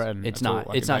celebrated in Britain. It's at all, not.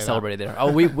 I It's can not tell you celebrated there.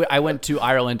 Oh, we I went to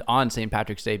Ireland on St.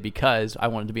 Patrick's Day because I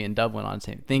wanted to be in Dublin on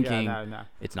St. that. Thinking Yeah, no.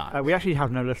 it's not. We actually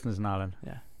have no listeners in Ireland.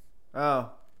 Yeah. oh,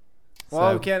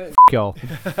 well, So- we can't. Y'all.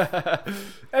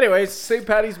 Anyways, St.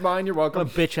 Patty's mine. You're What a welcome.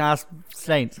 bitch ass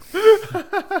saint.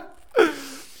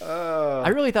 I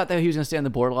really thought that he was going to stay on the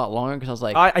board a lot longer because I was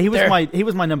like, He was there. my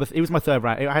third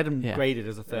round. I had him Yeah. graded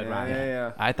as a third Yeah, round.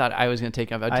 yeah. I thought I was going to take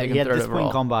him. I'd take He him had third this spring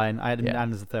overall. combine. I had him Yeah.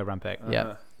 down as a third round pick.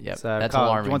 Yep. So, That's Carl, do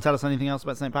alarming. you want to tell us anything else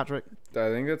about St. Patrick? I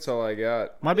think that's all I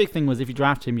got. My big thing was if you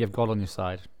draft him, you have God on your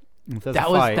side. If there's That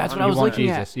a was- fight, that's what you I was want looking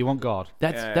Jesus. at. You want God.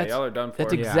 That's Y'all are done for.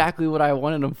 that's it. exactly what I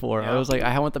wanted him for. Yeah. I was like,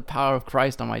 I want the power of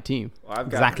Christ on my team. Well, I've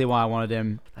got Exactly why I wanted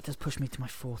him. That does push me to my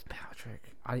fourth Patrick.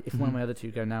 If one of my other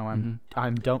two go now,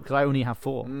 I'm done because I only have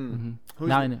 4. Who's,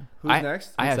 Now I know. who's I,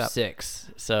 next? I have What's up? 6.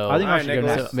 So I think I Alright, should go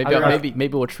Nicholas. next. so maybe I think I-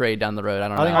 maybe we'll trade down the road. I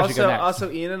don't I think know. I should go next.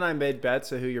 Also, Ian and I made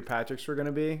bets of who your Patricks were going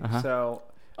to be. So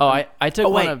I took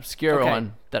one wait. obscure Okay.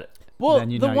 one that. Well,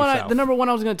 Then you the know one yourself. the number one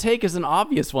I was going to take is an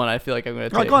obvious one. I feel like I'm going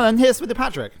to Right, take. go on, and hit us with the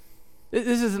Patrick.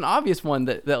 This is an obvious one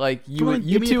that like Come on,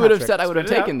 you give me two your would have Patrick. said I would have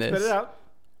spit it taken out, Spit this. it out.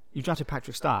 You drafted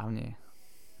Patrick Starr, haven't you?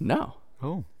 No,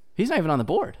 Oh, he's not even on the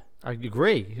board. I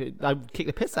agree. I kicked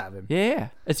the piss out of him. Yeah.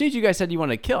 As soon as you guys said you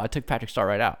wanted to kill, I took Patrick Starr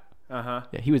right out. Uh-huh.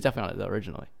 Yeah, he was definitely on it though,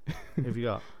 originally. Who have you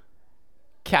got?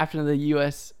 Captain of the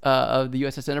U.S. Of the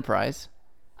USS Enterprise.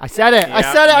 I said it. I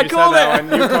said it. I called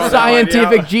it.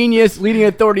 Scientific genius, leading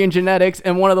authority in genetics,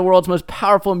 and one of the world's most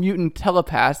powerful mutant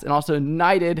telepaths, and also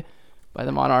knighted by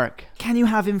the monarch. Can you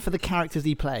have him for the characters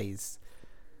he plays?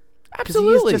 Because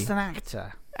Absolutely. he is just an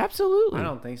actor. Absolutely. I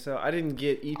don't think so. I didn't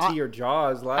get E.T. or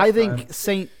Jaws last time. I think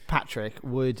St. Patrick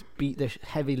would beat the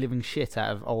heavy living shit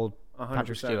out of old 100%.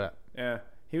 Patrick Stewart. Yeah.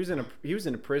 He was in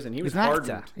a prison. He was He's an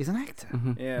hardened. actor. He's an actor.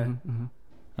 Yeah.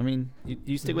 I mean,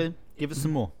 you stick with him. Give us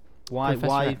some more. Why? Professor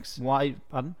Why? X. Why?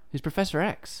 Pardon? He's Professor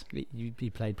X. He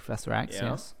played Professor X. Yeah.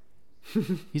 Yes.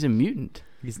 He's a mutant.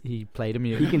 He played a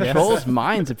mutant. He controls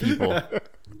minds of people.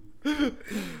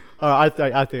 I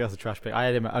think that's a trash pick. I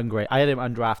had him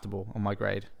undraftable on my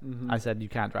grade. I said you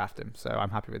can't draft him, so I'm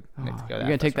happy with Nick to go there. You're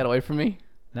gonna take that away from me?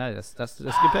 No, that's a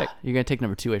good pick. You're gonna take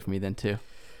number 2 away from me then too.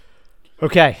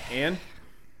 Okay, And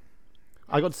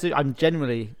I'm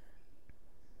genuinely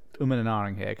and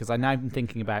ahhing here because I now am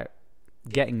thinking about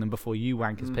getting them before you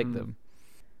wankers pick them.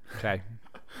 Okay.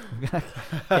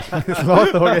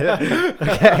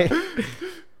 Okay.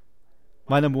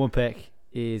 My number 1 pick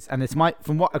is, and it's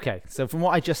from what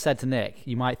I just said to Nick,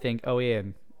 you might think, oh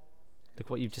Ian, look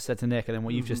what you've just said to Nick and then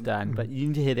what you've just done, but you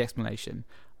need to hear the explanation.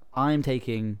 I'm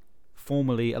taking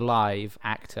formerly alive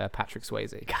actor Patrick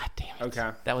Swayze. God damn it.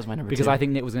 okay. That was my number 2. Because I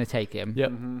think Nick was going to take him.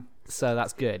 Yep. So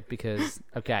that's good because,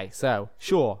 so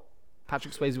sure,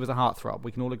 Patrick Swayze was a heartthrob.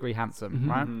 We can all agree handsome,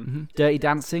 right? Dirty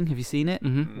Dancing, have you seen it?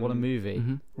 What a movie.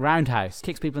 Roundhouse,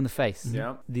 kicks people in the face.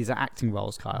 Yeah. These are acting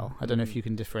roles, Kyle. I don't know if you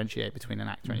can differentiate between an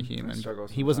actor and a human. struggle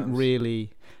He wasn't sometimes.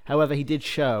 really... However, he did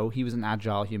show he was an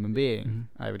agile human being.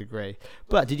 I would agree.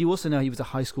 But did you also know he was a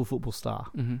high school football star?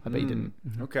 I bet you didn't.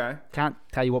 Okay. Can't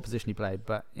tell you what position he played,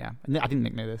 but yeah. I didn't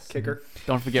Nick know this. Kicker.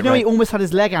 Don't You forget know, he right. almost had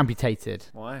his leg amputated.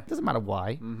 Why? Doesn't matter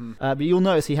why. But you'll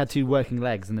notice he had 2 working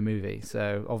legs in the movie.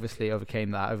 So obviously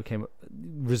overcame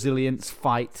resilience,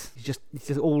 fight. He just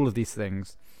all of these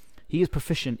things. He is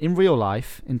proficient in real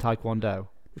life in Taekwondo,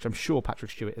 which I'm sure Patrick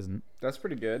Stewart isn't. That's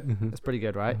pretty good. That's pretty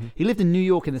good, right? He lived in New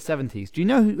York in the 70s. Do you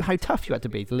know how tough you had to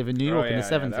be to live in New York in the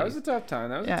 70s? That was a tough time.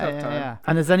 That was a tough time. Yeah.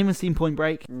 And has anyone seen Point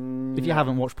Break? If you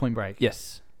haven't watched Point Break,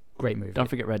 Yes. great movie. Don't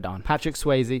forget Red Dawn. Patrick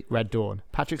Swayze, Red Dawn.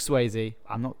 Patrick Swayze,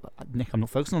 I'm not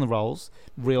focusing on the roles.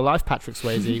 Real life Patrick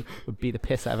Swayze would beat the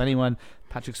piss out of anyone.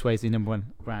 Patrick Swayze, number 1.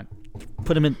 Grant.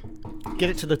 Put him in. Get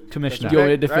it to the commissioner. Do you want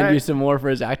me to defend Right. you some more for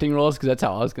his acting roles? Because that's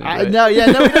how I was going to do it. No, we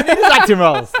don't need his acting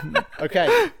roles.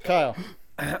 Okay, Kyle.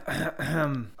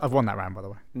 I've won that round, by the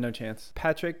way. No chance.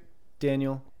 Patrick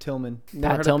Daniel Tillman.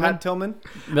 Pat Heard of Tillman? Pat Tillman?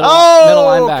 Middle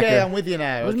linebacker. Okay, I'm with you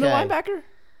now. Was Okay. middle linebacker?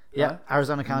 Yeah,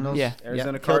 Arizona Cardinals. Yeah.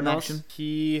 Arizona Killed in Cardinals. action.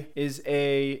 He is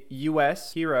a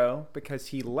U.S. hero because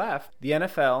he left the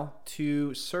NFL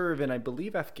to serve in, I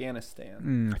believe,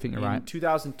 Afghanistan I think you're in right.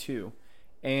 2002,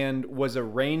 and was a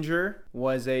Ranger,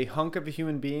 was a hunk of a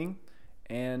human being,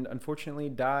 and unfortunately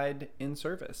died in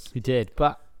service. He did,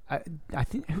 but I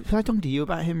think was I talking to you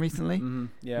about him recently?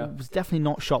 Yeah. He was definitely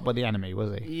not shot by the enemy,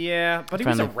 was he? Yeah, but he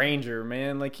was a Friendly. Ranger,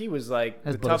 man. Like, he was like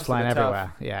There's the bullets toughest flying of the tough.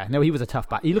 everywhere. Yeah, no, he was a tough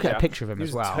bat. You look at Yeah. a picture of him He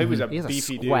as was- well. he was a he has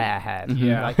beefy a dude. square head.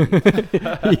 Yeah. like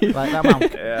that man.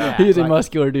 Yeah. He is a Like-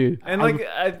 muscular dude. And like,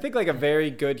 I think like a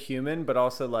very good human, but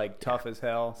also like tough as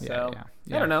hell. So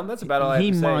Yeah. I don't know. That's about all I have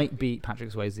He to say. might beat Patrick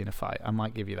Swayze in a fight. I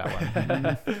might give you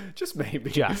that one. Just maybe.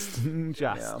 just.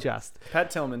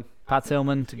 Pat Tillman. Pat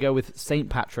Tillman to go with St.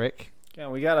 Patrick. Yeah,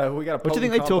 we got a. What do you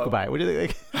think they talk about? What do you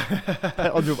think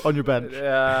on your bench?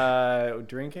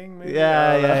 Drinking, maybe.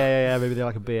 Yeah. Maybe they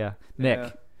like a beer. Nick, Yeah.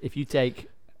 if you take,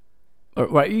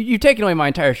 Right, you've taken away my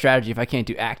entire strategy if I can't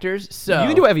do actors. So you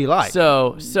can do whatever you like.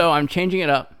 So I'm changing it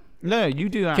up. No, you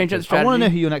do. Change actors. up the I want to know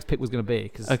strategy? who your next pick was going to be.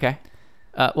 Cause Okay.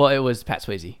 Well, it was Pat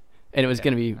Swayze, and it was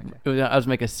going to be. I was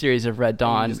make a series of Red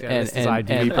Dawn just gonna and list his and,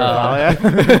 IMDb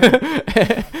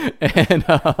and,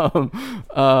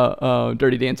 profile,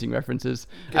 Dirty Dancing references.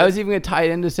 I was even going to tie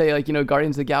it in to say, like,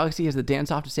 Guardians of the Galaxy has the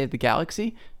dance off to save the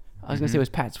galaxy. I was going to say it was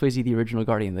Pat Swayze, the original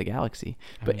Guardian of the Galaxy.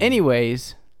 But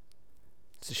anyways,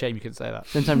 It's a shame you couldn't say that.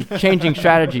 since I'm changing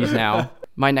strategies now,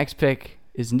 my next pick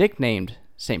is nicknamed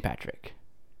St. Patrick.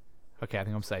 Okay, I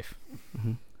think I'm safe.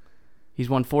 He's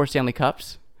won 4 Stanley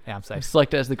Cups. Yeah, I'm safe.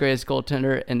 Selected as the greatest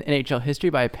goaltender in NHL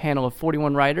history by a panel of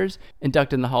 41 writers,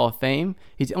 inducted in the Hall of Fame.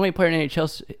 He's the only player in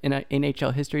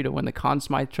NHL history to win the Conn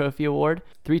Smythe Trophy Award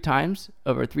 3 times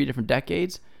over 3 different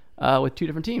decades with 2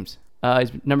 different teams.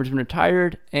 His number's been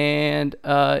retired and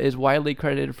is widely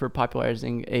credited for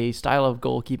popularizing a style of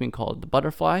goalkeeping called the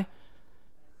butterfly.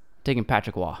 Taking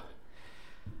Patrick Waugh.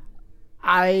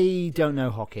 I don't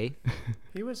know hockey.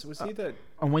 Was he the?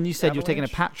 And when you said you were taking a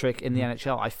Avalanche? Patrick in the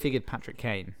NHL, I figured Patrick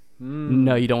Kane.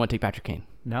 No, you don't want to take Patrick Kane.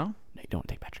 No? No, you don't want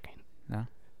to take Patrick Kane. No.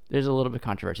 There's a little bit of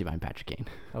controversy behind Patrick Kane.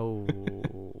 Oh.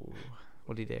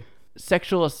 What did he do?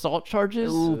 Sexual assault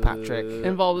charges Ooh, Patrick.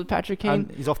 involved with Patrick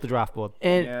Kane. He's off the draft board.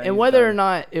 And Yeah, and he's whether or done.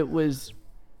 not it was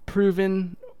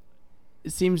proven,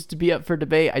 it seems to be up for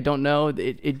debate. I don't know.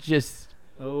 It just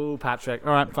Oh, Patrick.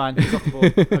 All right, fine. He's off the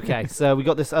board. Okay, so we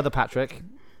got this other Patrick.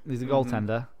 He's a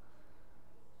goaltender.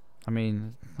 I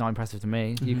mean, not impressive to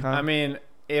me. You can't. I mean,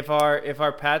 if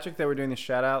our Patrick that we're doing the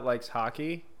shout out likes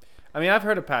hockey, I mean, I've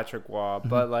heard of Patrick Waugh,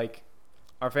 but like,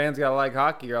 our fans gotta like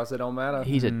hockey, or else it don't matter.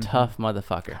 he's a tough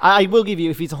motherfucker. I will give you,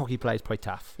 if he's a hockey player, he's probably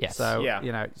tough. Yes. So,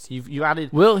 Yeah. so you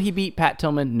added. Will he beat Pat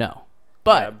Tillman? No.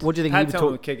 But What do you think Pat he would Tillman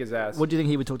talk? would kick his ass. What do you think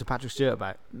he would talk to Patrick Stewart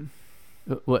about?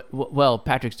 well,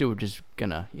 Patrick Stewart just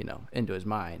gonna into his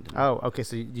mind. Oh, okay.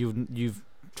 So you've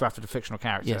drafted a fictional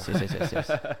character. Yes. Do you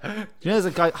know there's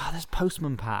a guy? Oh, there's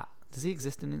Postman Pat. Does he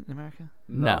exist in America?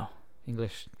 No.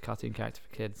 English cartoon character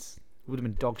for kids. Would have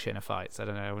been dog shit in a fight, so I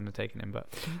don't know. I wouldn't have taken him. But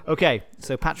okay,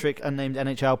 so Patrick, unnamed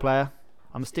NHL player.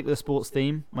 I'm gonna stick with a sports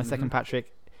theme. My second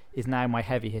Patrick is now my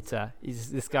heavy hitter.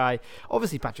 He's this guy.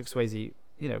 Obviously, Patrick Swayze,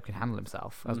 can handle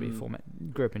himself, as we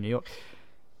grew up in New York.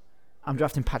 I'm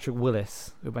drafting Patrick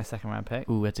Willis with my second round pick.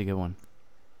 Ooh, that's a good one.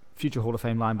 Future Hall of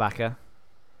Fame linebacker.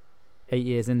 8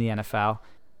 years in the NFL.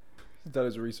 That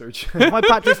is research. If my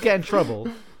Patrick's get in trouble,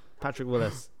 Patrick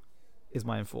Willis is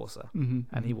my enforcer,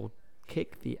 and he will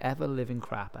kick the ever-living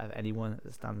crap out of anyone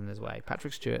that stands in his way.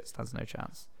 Patrick Stewart stands no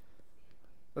chance.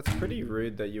 That's pretty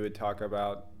rude that you would talk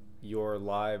about your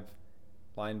live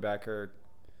linebacker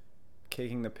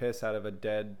kicking the piss out of a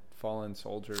dead fallen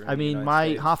soldier. in I the mean, United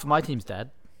States. half of my team's dead.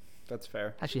 That's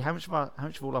fair. Actually, how much of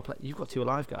all our players? You've got 2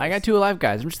 alive guys. I got 2 alive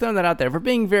guys. I'm just throwing that out there. If we're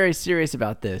being very serious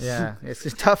about this. Yeah, it's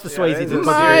just tough for Yeah, Swayze it to is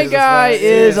My serious as guy well. is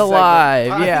Serious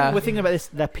alive. I Yeah. think we're thinking about this.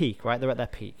 Their peak, right? They're at their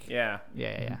peak. Yeah.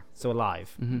 Yeah. So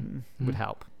alive would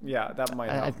help. Yeah, that might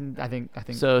help. I think.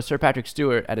 So Sir Patrick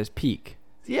Stewart at his peak.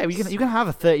 Yeah, you can have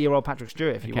a 30-year-old Patrick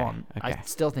Stewart if you Okay, want. I okay.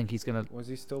 still think he's gonna Was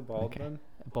he still bald then?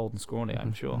 bold and scrawny.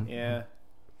 I'm sure. Yeah.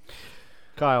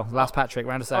 Kyle, last Patrick,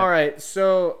 round us out. All right,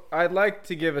 so I'd like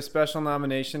to give a special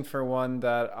nomination for one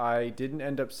that I didn't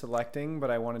end up selecting, but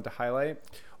I wanted to highlight,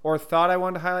 or thought I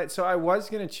wanted to highlight. So I was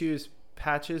going to choose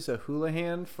Patches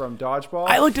O'Houlihan from Dodgeball.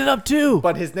 I looked it up too.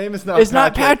 But his name is not It's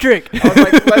not Patrick. I was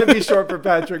like, let it be short for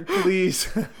Patrick, please.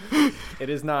 It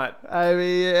is not. I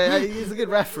mean, he's a good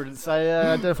reference. I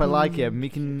don't know if I like him. He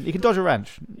can dodge a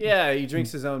wrench. Yeah, he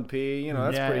drinks his own pee.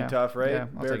 That's Yeah, pretty yeah. tough, right? Yeah,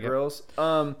 I'll Bear take it. Grylls.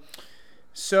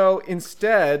 So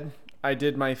instead, I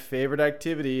did my favorite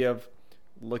activity of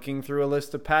looking through a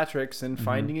list of Patricks and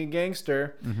finding a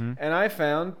gangster, and I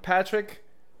found Patrick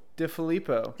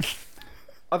DiFilippo,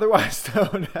 otherwise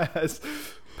known as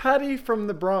Patty from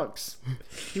the Bronx.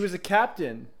 He was a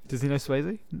captain. Does he know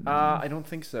Swayze? I don't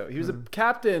think so. He was a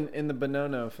captain in the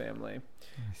Bonono family,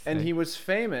 and he was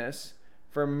famous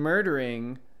for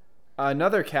murdering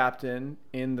another captain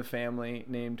in the family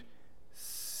named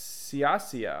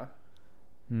Siasia.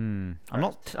 I'm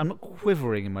not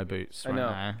quivering in my boots right I know.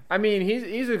 now. I mean,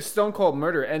 he's a stone cold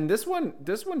murderer, and this one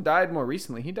died more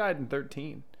recently. He died in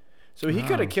 2013, so he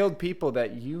could have killed people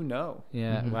that you know.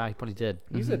 Yeah, wow, he probably did.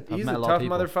 He's a I've met a lot tough of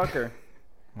people. motherfucker,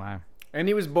 Wow. and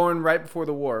he was born right before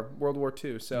the war, World War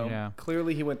II. So Yeah.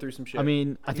 clearly he went through some shit. I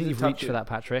mean, I He's think a you've tough reached dude. for that,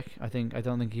 Patrick.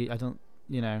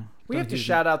 We have to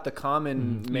shout out the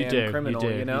common man criminal.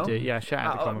 You know, Yeah, shout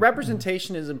out the common.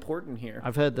 representation is important here.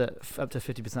 I've heard that up to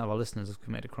 50% of our listeners have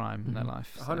committed a crime in their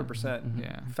life. So, 100%.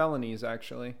 Yeah. Felonies,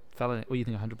 actually. Felony. What do you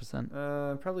think?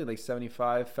 100%? Probably like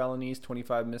 75 felonies,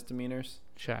 25 misdemeanors.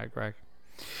 Shout out, Greg.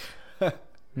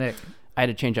 Nick. I had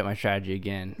to change up my strategy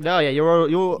again. No, yeah,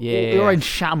 you're Yeah. in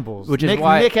shambles. Which is Nick,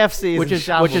 why Nick FC is in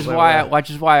shambles. which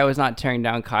is why I was not tearing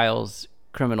down Kyle's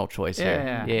criminal choice here.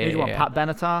 Yeah. Yeah. Who do you want? Pat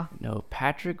Benatar? No,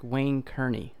 Patrick Wayne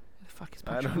Kearney, Who the fuck is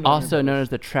I Patrick? don't know. also known as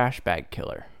the trash bag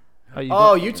killer.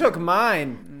 You took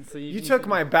mine. So You took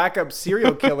my backup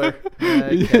serial killer.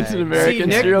 He's an American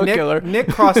serial killer. Nick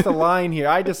crossed the line here.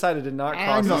 I decided to not cross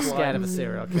I'm not the scared line. of a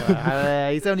serial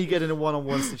killer. He's only good in a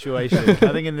one-on-one situation. I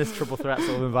think in this triple threat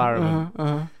sort of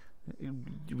environment.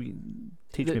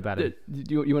 Teach me about him.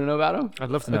 You want to know about him? I'd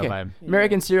love to know Okay. about him.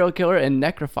 American serial killer and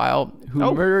necrophile who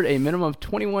Oh. murdered a minimum of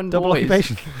 21 Double boys.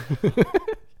 occupation.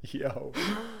 Yo.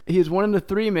 He is one of the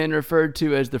three men referred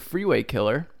to as the freeway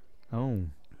killer. Oh.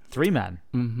 3-man.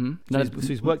 Mm-hmm. So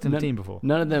he's worked in a team before.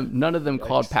 None of them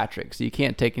called Patrick, so you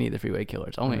can't take any of the freeway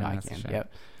killers. Only Yeah, I that's a can. shame.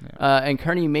 Yep. Yeah. And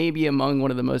Kearney may be among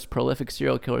one of the most prolific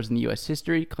serial killers in U.S.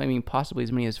 history, claiming possibly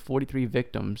as many as 43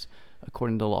 victims,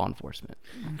 according to law enforcement.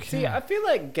 See, I feel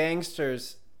like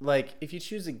gangsters, like, if you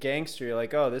choose a gangster, you're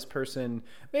like, oh, this person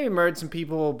maybe murdered some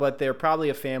people, but they're probably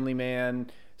a family man.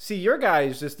 See, your guy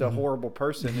is just a horrible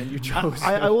person, and you chose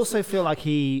I him. also feel like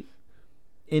in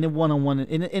a one-on-one,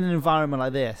 in an environment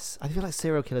like this, I feel like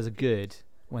serial killers are good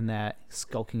when they're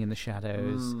skulking in the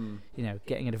shadows,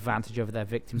 getting an advantage over their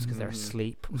victims because they're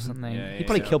asleep or something. Yeah, He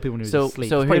probably yeah. killed people when he was So asleep.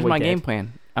 so It's probably here's what my he game did.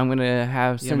 plan. I'm gonna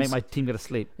have Yeah, make my team go to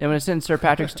sleep. I'm gonna send Sir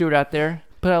Patrick Stewart out there,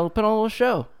 put on a little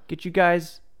show, get you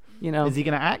guys, Is he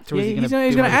going to act? Or Yeah, is he he's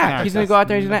going gonna to act. He's gonna go out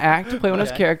there. He's gonna act, play one of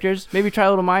his Okay. characters. Maybe try a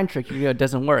little mind trick. It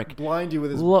doesn't work. Blind you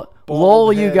with his Lull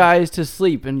bald you head. guys to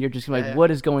sleep, and you're just like, Yeah.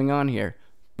 what is going on here?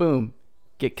 Boom,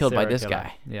 get killed by Serial this killer.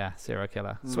 guy. Yeah, serial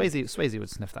killer. Swayze would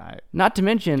sniff that out. Not to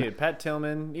mention, Dude, Pat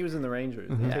Tillman, he was in the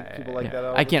Rangers. They take people like that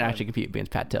all I the can't time. actually compete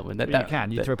against Pat Tillman. That, You that- can.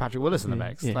 You that- throw Patrick Willis in the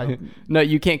mix. yeah. Like, No,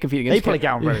 you can't compete against. they probably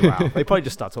get on very well. They probably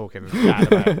just start talking,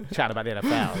 chatting about the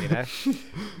NFL, you know?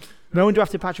 No one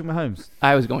drafted Patrick Mahomes.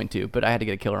 I was going to, but I had to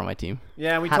get a killer on my team.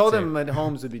 Yeah, we Had told to. him that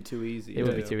Holmes would be too easy. It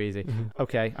would be too easy.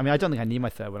 Okay. I mean, I don't think I need my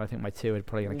third one. I think my two are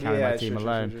probably going to carry my team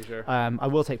alone. Sure. I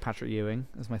will take Patrick Ewing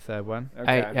as my third one.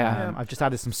 Okay. yeah. I've just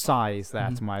added some size there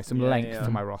to my, some Yeah, length yeah. to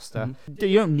my roster.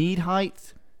 You don't need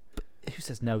height. But who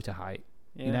says no to height?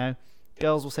 Yeah. You know,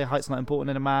 girls will say height's not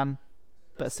important in a man,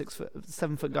 but a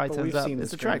 7 foot guy But turns we've up. seen the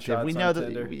It's attractive. We screenshots know on that.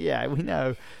 Tinder. Yeah, we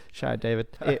know. Shout out David.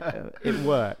 It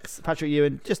works. Patrick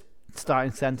Ewing, just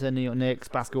starting centre, New York Knicks,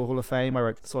 Basketball Hall of Fame.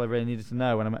 That's all I really needed to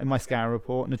know when I'm in my scouting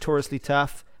report. Notoriously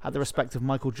tough. Had the respect of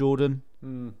Michael Jordan.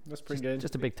 That's pretty good.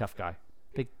 Just a big tough guy.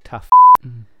 Big tough.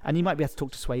 And you might be able to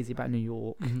talk to Swayze about New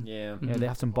York. Yeah. You know, they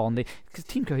have some bonding because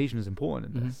team cohesion is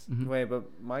important in this. Wait, but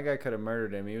my guy could have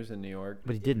murdered him. He was in New York.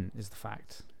 But he didn't, is the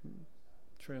fact.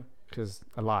 True. Because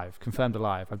confirmed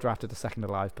alive. I've drafted a second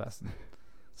alive person.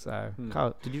 So,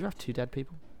 Kyle, did you draft 2 dead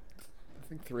people? I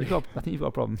think 3. I think you've got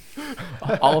a problem.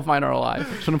 All of mine are alive.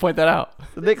 Just want to point that out.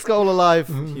 The Knicks got all alive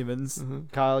humans.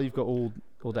 Kyle, you've got all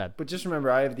dead. But just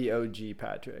remember, I have the OG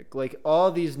Patrick. Like,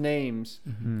 all these names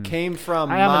came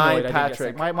from I am my annoyed. I didn't get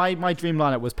Patrick. sick. My dream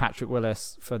lineup was Patrick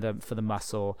Willis for the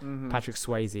muscle, Patrick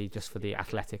Swayze just for the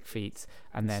athletic feats,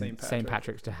 and then St. St.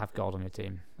 Patrick's to have God on your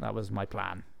team. That was my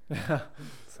plan.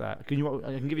 So I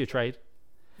can give you a trade.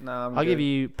 No, I'll give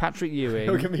you Patrick Ewing.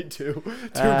 He'll give me 2. 2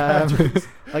 Patricks.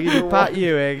 I'll give you Pat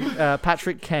Ewing,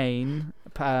 Patrick Kane,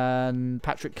 and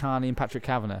Patrick Carney, and Patrick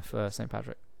Kavanagh for St.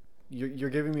 Patrick. You're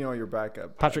giving me all your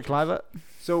backup. Patrick Kluivert.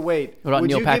 So wait, What about would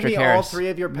Neil you Patrick give me all Harris? 3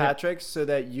 of your Patricks so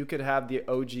that you could have the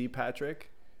OG Patrick?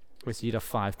 Wait, so you'd have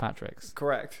 5 Patricks.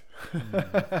 Correct.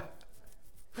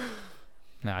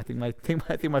 No, I think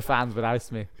my fans would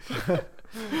oust me.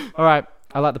 All right.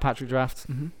 I like the Patrick draft.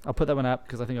 Mm-hmm. I'll put that one up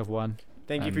because I think I've won.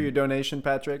 Thank you for your donation,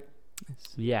 Patrick.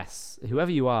 Yes. Whoever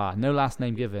you are, no last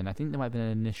name given. I think there might have been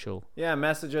an initial. Yeah,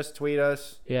 message us, tweet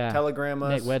us, Yeah. telegram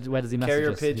us. Nick, where does he message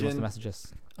Carrier us? He wants pigeon. to message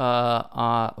us.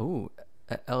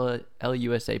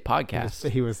 LUSA podcast.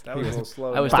 He was That was a little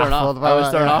slow. I was Nick. thrown off. I was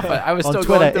thrown off. I was on still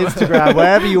Twitter, going through. Instagram,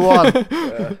 wherever you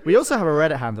want. We also have a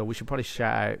Reddit handle we should probably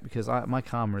shout out because my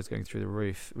karma is going through the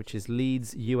roof, which is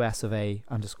Leeds US of A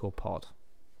 _pod.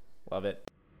 Love it.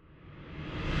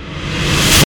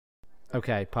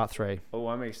 Okay, part 3. Oh,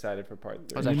 I'm excited for part 3.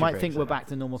 was You actually might very think we're back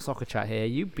to normal soccer chat here.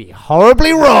 You'd be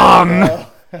horribly wrong.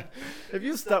 If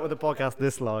you stuck with the podcast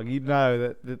this long, you'd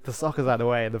know that the soccer's out of the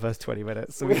way in the first 20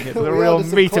 minutes. So we can get to the We real onto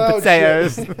some meat and cloud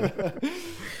potatoes. shit.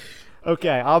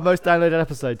 Okay, our most downloaded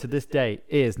episode to this date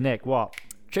is, Nick, what?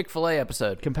 Chick-fil-A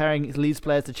episode. Comparing Leeds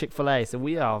players to Chick-fil-A. So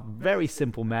we are very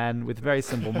simple men with very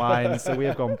simple minds. So we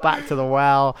have gone back to the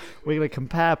well. We're going to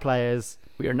compare players.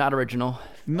 We are not original.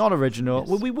 Not original. Yes.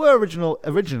 Well, we were original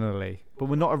originally, but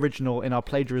we're not original in our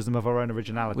plagiarism of our own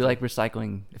originality. We like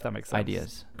recycling if that makes sense.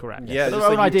 ideas. Correct. Yeah, But just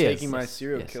our own like you ideas. taking my Yes.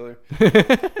 serial Yes. killer.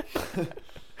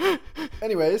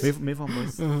 Anyways. Move on,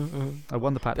 boys. I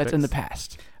won the pack. That's in the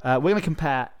past. We're going to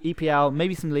compare EPL,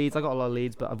 maybe some Leeds. I got a lot of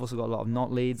Leeds, but I've also got a lot of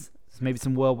not Leeds. So maybe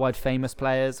some worldwide famous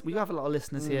players. We have a lot of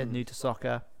listeners here new to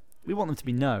soccer. We want them to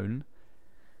be known.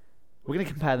 We're going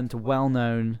to compare them to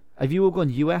well-known. Have you all gone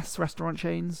US restaurant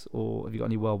chains, or have you got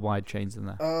any worldwide chains in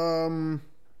there?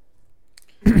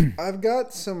 I've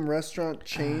got some restaurant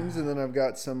chains, and then I've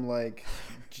got some like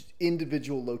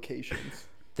individual locations.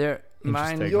 They're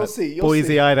mine. Interesting. You'll see. You'll Boise,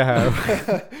 see. Idaho.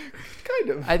 Kind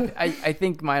of. I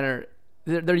think mine are.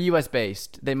 They're U.S.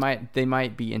 based. They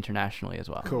might be internationally as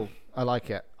well. Cool. I like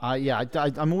it.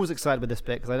 I'm always excited with this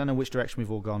bit because I don't know which direction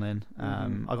we've all gone in.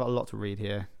 I've got a lot to read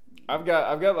here. I've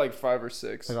got like 5 or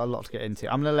 6. I've got a lot to get into.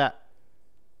 I'm going to let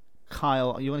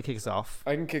Kyle, you want to kick us off?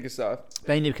 I can kick us off.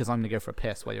 Mainly because I'm going to go for a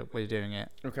piss while you're doing it.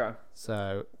 Okay.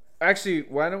 So Actually,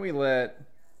 why don't we let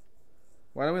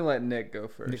Nick go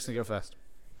first? Nick's going to go first.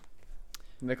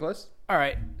 Nicholas? All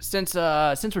right. Since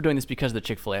we're doing this because of the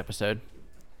Chick-fil-A episode,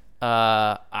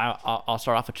 I'll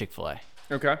start off with Chick-fil-A.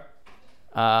 Okay.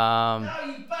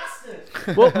 You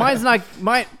bastard! Well, mine's not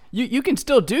mine. You can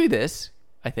still do this,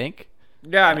 I think.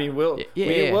 Yeah, I mean,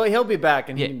 Yeah. well, he'll be back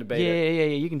and he can debate it. Yeah.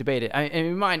 You can debate it. I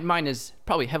mean, mine is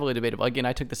probably heavily debatable. Again,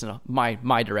 I took this in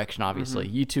my direction. Obviously,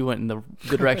 you two went in the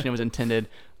direction it was intended.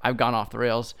 I've gone off the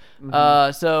rails.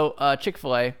 So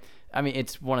Chick-fil-A. I mean,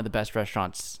 it's one of the best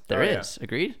restaurants there is.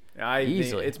 Agreed?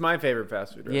 Easily. It's my favorite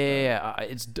fast food restaurant. Yeah.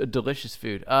 It's delicious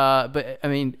food. But I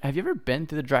mean, have you ever been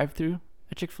through the drive-thru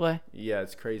at Chick-fil-A? Yeah,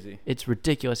 it's crazy. It's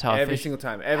ridiculous how Every efficient. single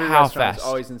time. Every How restaurant is fast.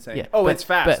 always insane. Yeah, Oh, but- it's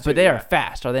fast. but too, they are yeah.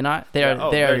 fast, are they not? They Yeah,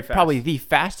 are. They very are fast. probably the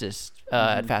fastest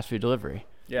at fast food delivery.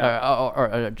 Yeah.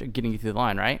 Or getting you through the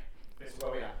line, right?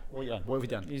 What have we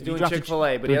done? He's Have you doing drafted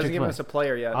Chick-fil-A, but he doing hasn't given Chick-fil-A. us a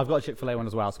player yet. I've got a Chick-fil-A one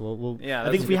as well, so we'll Yeah, I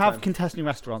that's think a if we good have time. contesting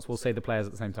restaurants, we'll say the players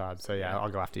at the same time. So yeah, I'll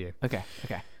go after you. Okay.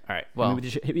 All right. Well, Well,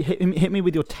 hit me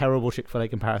with your terrible Chick-fil-A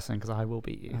comparison because I will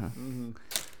beat you.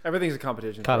 Everything's a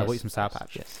competition. Carla, Yes. what eat some Sour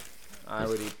Patch? yes. I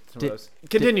would eat some Did- of those.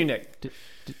 Continue, Nick.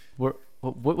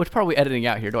 Which part are we editing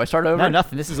out here? Do I start over? No,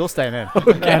 nothing. This is all staying in.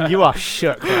 And you are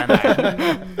shook right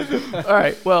now. All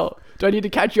right. Well, do I need to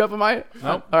catch you up on my?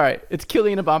 Nope. All right. It's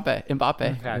Kylian Mbappe.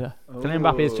 Okay. Yeah. Kylian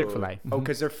Mbappe is Chick-fil-A. Oh,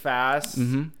 because they're fast.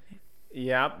 Mm-hmm.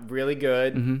 Yeah, really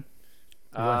good. Mm-hmm. You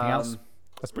got anything else?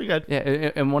 That's pretty good.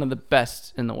 Yeah, and one of the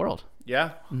best in the world.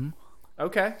 Yeah. Mm-hmm.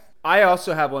 Okay. I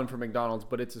also have one for McDonald's,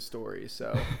 but it's a story.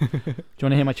 So Do you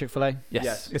want to hear my Chick-fil-A?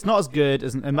 Yes. It's not as good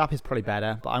as Mbappe's probably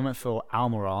better, but I went for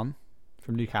Almiron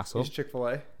from Newcastle. it's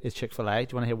Chick-fil-A. Is Chick-fil-A.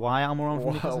 Do you want to hear why Almiron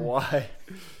from Newcastle? Why?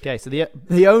 Okay, so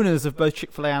the owners of both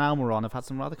Chick-fil-A and Almiron have had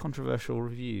some rather controversial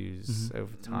reviews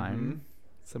over time.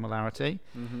 Similarity.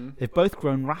 They've both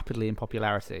grown rapidly in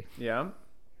popularity. Yeah.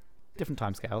 Different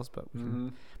timescales, but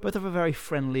both have a very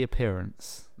friendly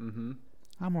appearance.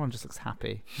 Almiron just looks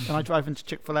happy. When I drive into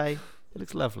Chick-fil-A, it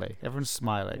looks lovely. Everyone's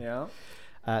smiling. Yeah.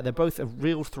 They're both a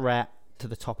real threat to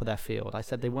the top of their field. I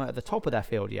said they weren't at the top of their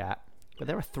field yet, but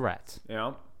they're a threat.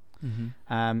 Yeah.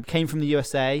 Came from the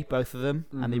USA, both of them,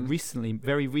 and they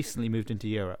very recently moved into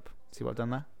Europe. See what I've done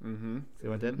there? See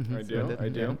what I did? I do. I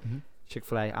do.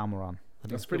 Chick-fil-A, Almiron. I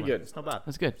think That's it's a pretty one. good. It's not bad.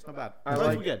 That's good. It's not bad. I Both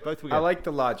like- were good. Both were good. I like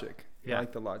the logic. Yeah. I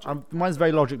like the logic. Mine's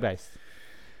very logic-based.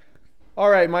 All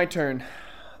right, my turn.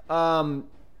 Trying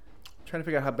to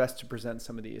figure out how best to present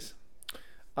some of these.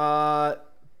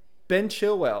 Ben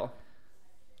Chilwell.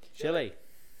 Chile.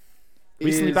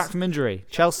 Recently is- back from injury.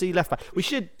 Chelsea left back. We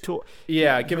should talk.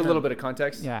 Yeah, give a little bit of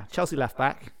context. Yeah, Chelsea left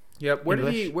back. Yep.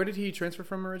 English. Where did he transfer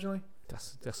from originally?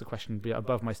 That's a question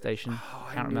above my station.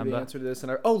 I Can't knew remember. the answer to this.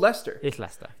 Leicester. It's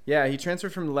Leicester. Yeah, he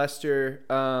transferred from Leicester.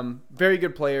 Very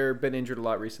good player. Been injured a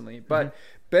lot recently. But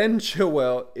Ben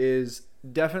Chilwell is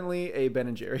definitely a Ben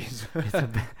and Jerry's.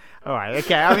 All right,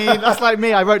 okay. I mean, that's like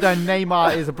me. I wrote down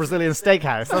Neymar is a Brazilian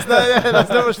steakhouse. That's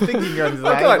not much thinking going into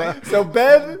that. Come on. So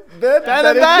Ben and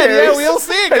Ben. Yeah, we'll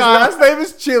see it, His guys. last name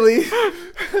is Chili.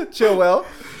 Chilwell.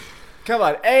 Come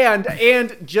on.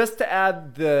 And just to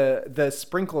add the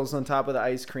sprinkles on top of the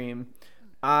ice cream,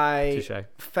 I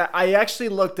actually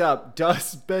looked up,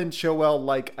 does Ben Chilwell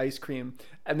like ice cream?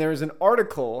 And there was an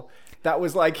article that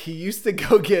was like he used to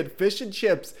go get fish and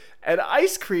chips and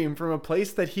ice cream from a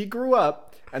place that he grew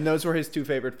up, and those were his two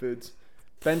favorite foods.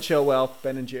 Ben Chilwell,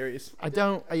 Ben and Jerry's. I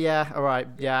don't. Yeah. All right.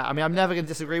 Yeah. I mean, I'm never going to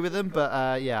disagree with them,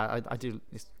 but yeah, I do.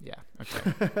 Yeah.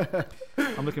 Okay.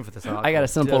 I'm looking for this article. I got a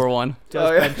simpler one.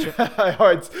 Ben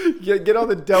Get on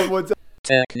the dumb ones.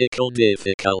 Technical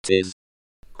difficulties.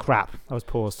 Crap. I was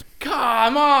paused.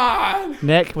 Come on!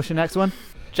 Nick, what's your next one?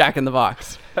 Jack in the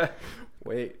Box.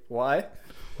 Wait, why?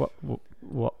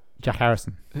 What? Jack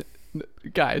Harrison.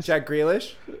 Guys. Jack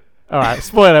Grealish? All right.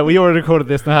 Spoiler. We already recorded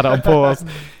this and had it on pause.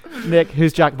 Nick,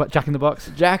 who's Jack in the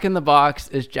Box? Jack in the Box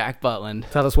is Jack Butland.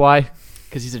 Tell us why.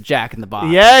 Because he's a Jack in the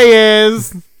Box. Yeah, he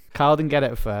is. Kyle didn't get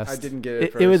it at first. I didn't get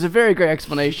it first. It was a very great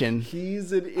explanation.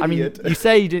 He's an idiot. I mean, you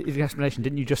say you did the explanation,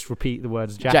 didn't you? Just repeat the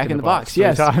words Jack in the Box. three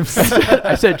Yes. times.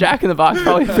 I said Jack in the Box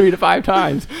probably 3 to 5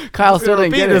 times. Kyle still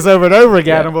didn't get this it. over and over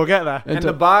again, and we'll get there. And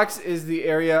the box is the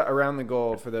area around the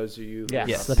goal for those of you.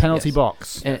 Yes, the penalty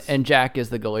box. And Jack is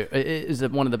the goalie. Is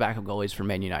one of the backup goalies for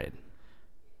Man United.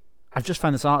 I've just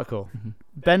found this article.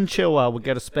 Ben Chilwell would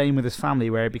go to Spain with his family,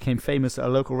 where he became famous at a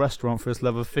local restaurant for his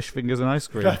love of fish fingers and ice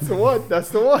cream. That's the one. That's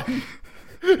the one.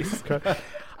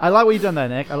 I like what you've done there,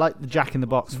 Nick. I like the Jack in the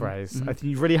Box phrase. I think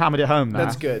you've really hammered it home there.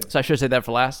 That's good. So I should have said that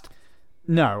for last.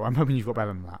 No, I'm hoping you've got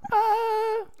better than that.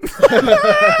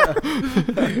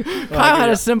 Kyle had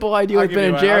a simple idea with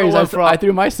Ben and Jerry's. I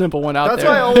threw my simple one out That's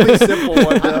there. my only simple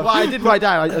one. Well, I did write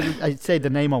down. I said the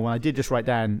Neymar one. I did just write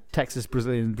down Texas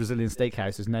Brazilian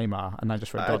Steakhouse is Neymar, and I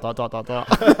just wrote ...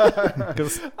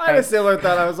 'Cause I had a similar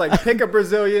thought. I was like, pick a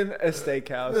Brazilian, a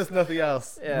steakhouse. there's nothing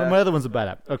else. Yeah. My other ones are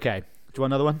better. Okay, do you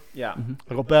want another one? Yeah.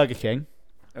 I've got Burger King,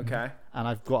 Okay. and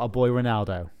I've got our boy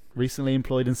Ronaldo, recently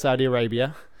employed in Saudi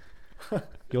Arabia.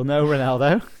 You'll know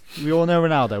Ronaldo. We all know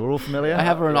Ronaldo. We're all familiar. I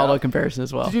have a Ronaldo comparison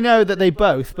as well. Did you know that they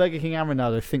both, Burger King and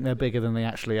Ronaldo, think they're bigger than they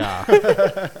actually are?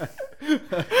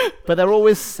 But they're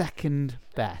always second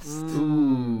best.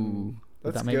 Ooh.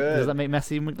 That's Does good. that make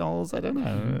Messi and McDonald's? I don't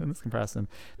know. In this comparison,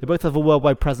 they both have a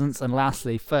worldwide presence, and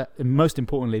lastly, and most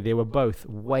importantly, they were both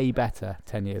way better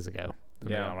 10 years ago than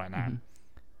they are right now.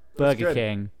 Burger good.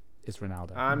 King is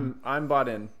Ronaldo. I'm bought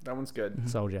in. That one's good.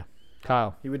 Soldier.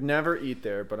 Kyle. He would never eat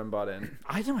there, but I'm bought in.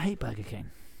 I don't hate Burger King.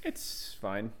 It's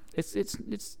fine. It's.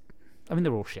 I mean,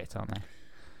 they're all shit, aren't they?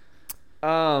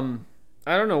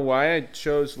 I don't know why I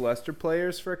chose Leicester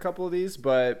players for a couple of these,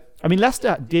 but I mean,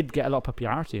 Leicester did get a lot of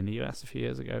popularity in the US a few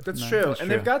years ago. that's true.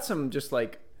 And they've got some just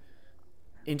like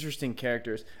interesting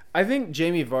characters. I think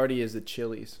Jamie Vardy is the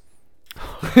Chili's.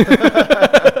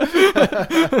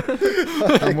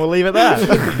 And we'll leave it there.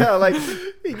 Yeah, like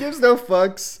he gives no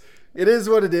fucks. It is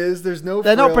what it is. There's no.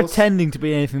 They're not frills. pretending to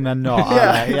be anything they're not. Yeah, Are they?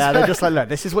 exactly. Yeah, they're just like, look,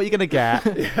 this is what you're gonna get.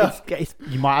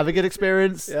 You might have a good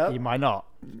experience. Yep. You might not.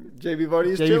 Jamie Vardy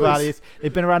is Jamie Chili's. Vardy,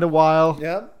 they've been around a while.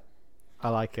 Yep. I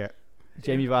like it.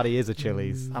 Jamie Vardy is a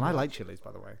Chili's, and I like Chili's,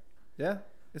 by the way. Yeah,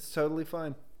 it's totally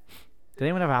fine. Did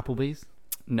anyone have Applebee's?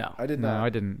 No. I did No, not. I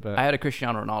didn't. But I had a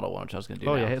Cristiano Ronaldo one, which I was going to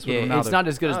do. Oh, now. yeah, hits with Ronaldo. It's not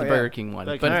as good as the yeah. Burger King one,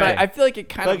 Burger but, King. but I feel like it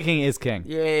kind Burger of. King is king.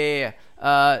 Yeah.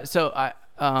 So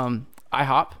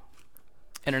IHOP,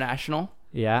 International.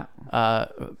 Yeah.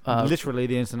 Literally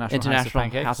the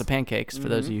International House of Pancakes. For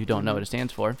those of you who don't know what it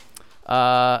stands for,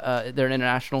 they're an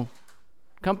international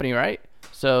company, right?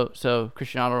 So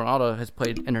Cristiano Ronaldo has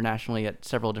played internationally at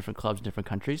several different clubs in different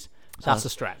countries. So That's a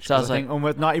stretch. So I I was think like,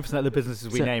 almost 90% of the businesses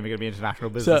we name are going to be international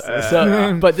so,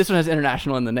 businesses. but this one has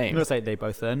international in the I'm name. going to say they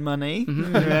both earn money.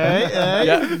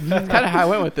 Yeah, that's kind of how I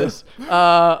went with this.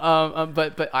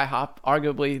 But IHOP,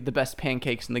 arguably the best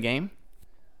pancakes in the game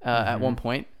at one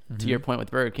point. To your point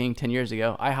with Burger King 10 years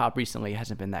ago, IHOP recently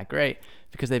hasn't been that great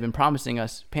because they've been promising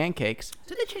us pancakes.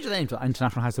 Did they change the name to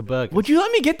International House of Burgers? Would you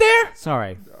let me get there?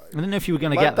 Sorry. I didn't know if you were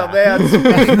going to Let get the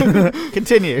that. man.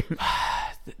 Continue.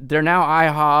 They're now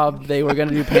IHOP. They were going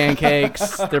to do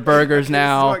pancakes. They're burgers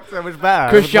now. So much better.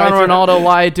 Cristiano Ronaldo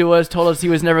lied to us, told us he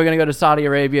was never going to go to Saudi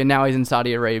Arabia. Now he's in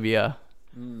Saudi Arabia.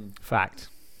 Fact.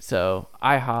 So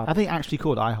IHOP. I think actually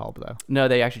called IHOP though. No,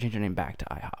 they actually changed their name back to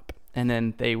IHOP. And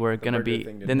then they were going to burger be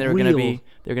thing didn't then they were going to Real. be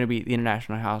they're going to be the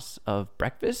International House of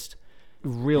Breakfast.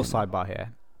 real sidebar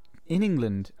here. In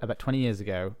England, about 20 years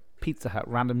ago, Pizza Hut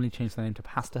randomly changed their name to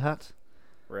Pasta Hut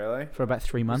Really? for about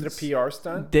 3 months. Was it a PR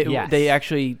stunt? They Yes.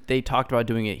 they talked about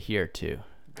doing it here too.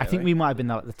 I think we might have been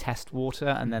like the test water,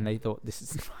 and then they thought this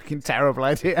is a fucking terrible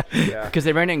idea. Yeah. Because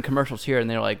they ran it in commercials here, and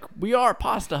they're like, "We are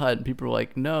Pasta Hut," and people were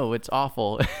like, "No, it's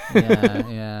awful."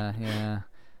 yeah.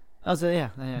 Oh, so yeah.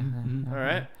 All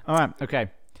right. All right. Okay.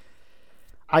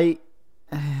 I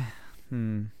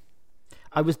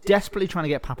was desperately trying to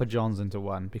get Papa John's into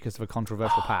one because of a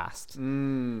controversial past,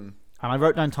 and I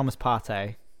wrote down Thomas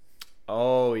Partey,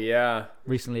 Oh yeah.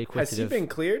 recently Has acquitted he of been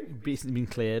cleared? recently been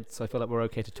cleared, so I feel like we're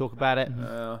okay to talk about it.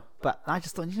 But I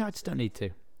just thought, I just don't need to.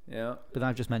 Yeah. But then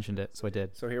I've just mentioned it, so I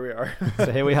did. So here we are.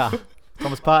 So here we are.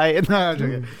 Thomas Partey. No, I'm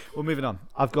joking. We're moving on.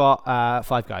 I've got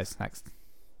Five Guys next.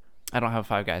 I don't have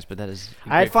Five Guys, but that is.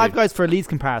 I had great Five food. Guys for a Leeds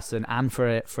comparison and for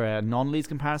a non-Leeds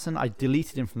comparison. I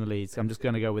deleted him from the Leeds. I'm just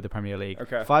going to go with the Premier League.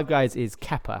 Okay. Five Guys is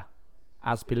Kepa,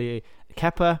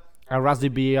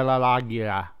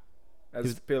 Arazibialagia.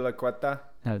 Azpilicueta?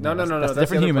 No, No. that's a That's different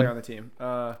the other human. player on the team.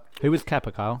 Who is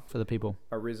Kepa, Kyle, for the people?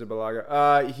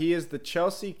 Arrizabalaga. He is the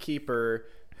Chelsea keeper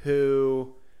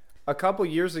who a couple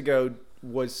years ago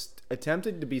was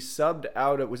attempted to be subbed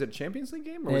out. Was it a Champions League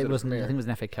game or was it a wasn't. I Premier? think it was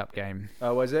an FA Cup game.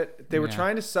 Was it? They were Yeah.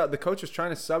 trying to sub. The coach was trying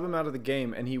to sub him out of the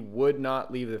game, and he would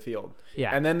not leave the field. Yeah.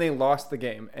 And then they lost the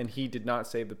game, and he did not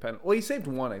save the penalty. Well, he saved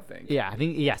one, I think. Yeah, I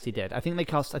think yes, he did. I think they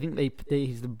cost. I think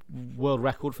he's the world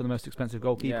record for the most expensive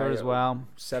goalkeeper Yeah, as well.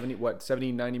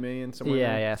 70, 90 million somewhere.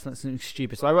 Yeah, there? yeah, so that's something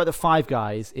stupid. So I wrote the Five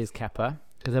Guys is Kepa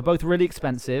because they're both really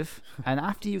expensive, and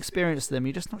after you experience them,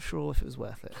 you're just not sure if it was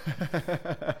worth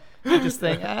it. You just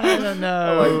think, I don't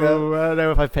know. I like that. I don't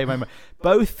know if I've paid my money.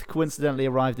 Both coincidentally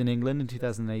arrived in England in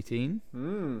 2018,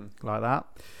 like that.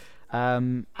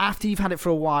 After you've had it for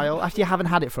a while, after you haven't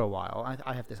had it for a while,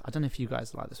 I have this. I don't know if you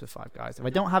guys are like this with Five Guys. If I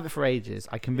don't have it for ages,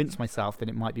 I convince myself that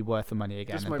it might be worth the money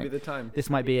again. This and might be think, the time. This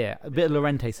might be it. A bit of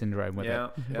Lorente syndrome with Yeah,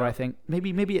 it, yeah. where I think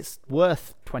maybe it's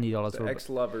worth $20 The for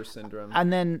ex-lover syndrome.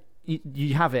 and then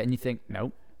you have it and you think,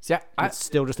 nope, See, it's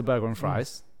still just a burger and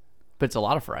fries. but it's a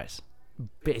lot of fries.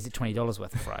 But is it $20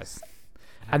 worth of fries?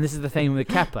 And this is the thing with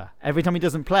Kepa. Every time he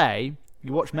doesn't play,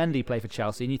 you watch Mendy play for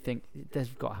Chelsea and you think,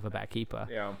 they've got to have a better keeper.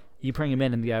 Yeah. You bring him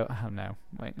in and you go, oh no,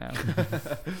 wait, no.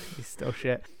 He's still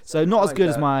shit. So not as good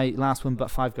as my last one, but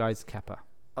Five Guys, Kepa.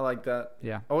 I like that.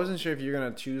 Yeah. I wasn't sure if you're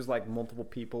gonna choose like multiple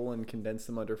people and condense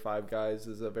them under Five Guys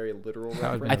as a very literal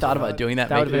That would reference. be I thought or about not. doing that.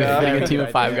 That would making have been making a team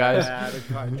of Five Guys.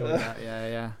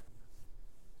 Yeah.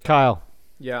 Kyle,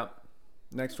 Yeah.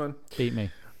 Next one. beat me.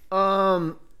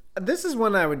 This is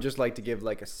one I would just like to give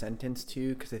like a sentence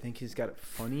to because I think he's got a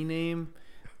funny name.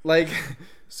 Like,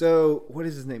 so what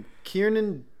is his name?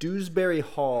 Kiernan Dewsbury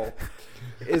Hall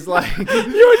is like. You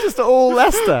were just all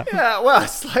Leicester. Yeah, well,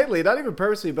 slightly, not even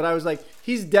purposely, but I was like,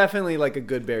 he's definitely like a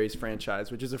Good Berries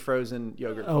franchise, which is a frozen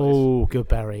yogurt place. Oh, good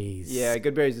berries. Yeah,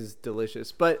 Good Berries is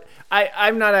delicious, but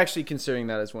I'm not actually considering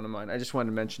that as one of mine. I just wanted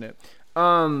to mention it.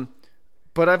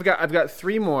 But I've got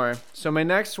three more. So my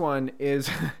next one is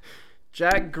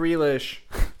Jack Grealish.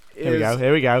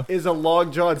 Here we go. Is a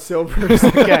Long John Silver's.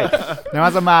 Okay. Now,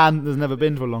 as a man that's never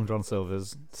been to a Long John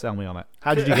Silver's, sell me on it.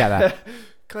 How did you get that?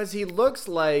 Because he looks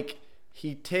like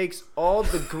he takes all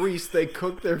the grease they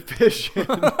cook their fish in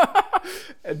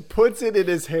and puts it in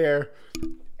his hair.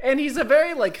 And he's a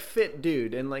very like fit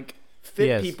dude, and like fit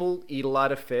Yes. people eat a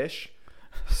lot of fish.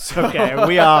 So, Okay,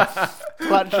 we are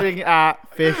clutching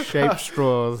at fish-shaped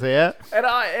straws here.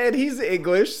 and he's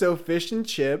English, so fish and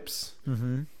chips.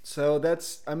 Mm-hmm. So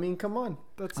that's, I mean, come on,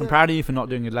 that's I'm it. proud of you for not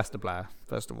doing a Leicester player,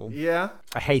 first of all. Yeah.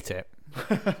 I hate it.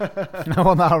 I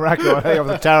want that on record. I think it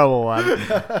was a terrible one.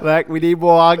 Like, we need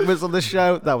more arguments on this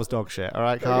show. That was dog shit. All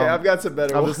right, Carl. Okay, I've got some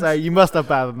better I'm ones. just saying, you must have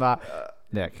better than that.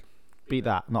 Nick, beat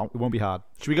that. No, it won't be hard.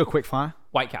 Should we go quick fire?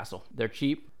 White Castle. They're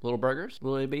cheap, little burgers,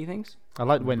 little bitty things. I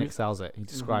like the way Nick sells it. He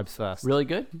describes first. Really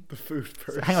good. The food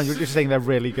first. Hang on, you're just saying they're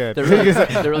really good. They're really-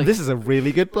 they're really- This is a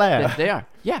really good player. They are.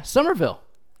 Yeah, Somerville.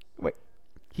 Wait.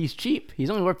 He's cheap. He's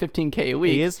only worth $15K a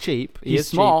week. He is cheap. He He's is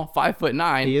small,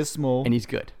 5'9". He is small. and he's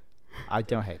good. I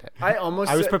don't hate it. I almost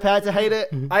I was said, prepared to hate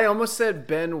it. I almost said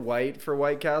Ben White for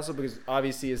White Castle because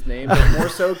obviously his name, but more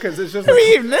so because it's just Who are like,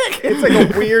 you, Nick? it's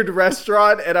like a weird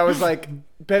restaurant, and I was like,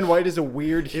 Ben White is a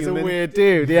weird He's human. a weird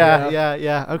dude.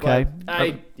 Yeah. Okay.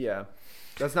 But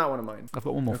that's not one of mine. I've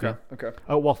got one more for you. Okay.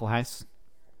 Oh, Waffle House.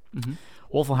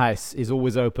 Waffle House is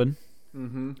always open.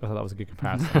 Mm-hmm. I thought that was a good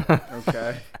comparison.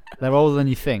 Okay. They're older than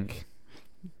you think.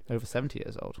 Over 70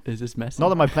 years old. Is this messy? Not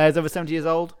that my player's over 70 years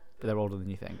old, but they're older than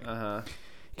you think. Uh huh.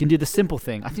 You can do the simple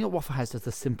thing. I think that Waffle House does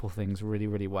the simple things really,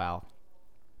 really well.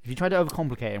 If you try to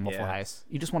overcomplicate it in Waffle Yeah. House,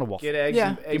 you just want a waffle. Get eggs. Yeah.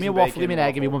 and- eggs Give me a and waffle, bacon give me an and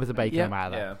egg, give me one waffle. with the bacon. Yeah. I'm out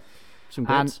of there. Yeah. Some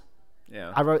And- grits.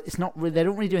 Yeah. I wrote, it's not really, they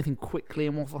don't really do anything quickly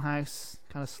in Waffle House.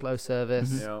 Kind of slow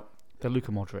service. Yeah. The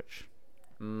Luka Modric.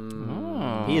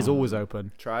 Oh. He is always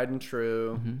open. Tried and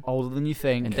true. Older than you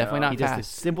think. And definitely He not does the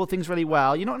fast. simple things really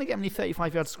well. You're not going to get many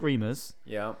 35-yard screamers,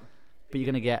 Yeah. but you're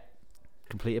going to get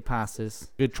completed passes,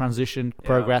 good transition,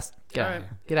 progress. Get out of Alright.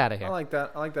 here. Get out of I here. like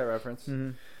that. I like that reference.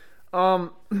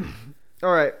 All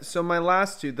right. So my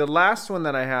last two. The last one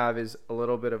that I have is a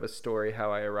little bit of a story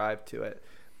how I arrived to it,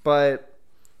 but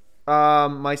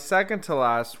my second to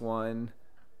last one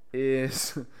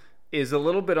is a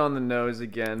little bit on the nose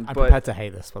again. I'm but prepared to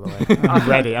hate this, by the way. I'm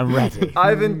ready. I'm ready.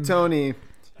 Ivan Toney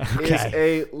is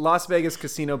Okay. a Las Vegas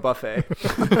casino buffet.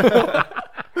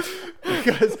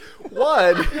 Because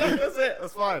one, That's it.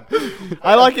 That's fine.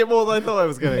 I like it more than I thought I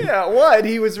was going to. yeah, one,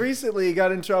 he was recently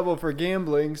got in trouble for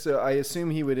gambling, so I assume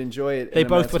he would enjoy it. They an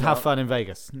both immense would have amount. fun in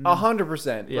Vegas.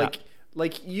 100%. Yeah.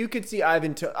 Like you could see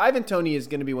Ivan Toney is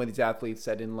going to be one of these athletes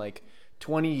that in like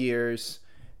 20 years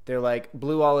they're like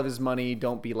blew all of his money,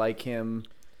 don't be like him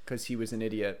because he was an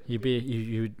idiot. You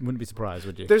wouldn't be surprised,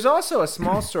 would you? There's also a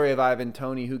small story of Ivan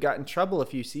Toney who got in trouble a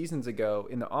few seasons ago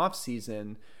in the off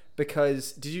season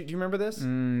because do you remember this?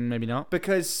 Maybe not.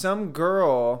 Because some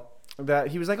girl that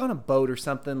he was like on a boat or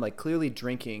something, like clearly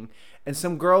drinking, and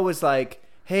some girl was like,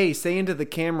 "Hey, say into the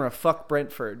camera, fuck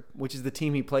Brentford," which is the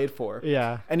team he played for.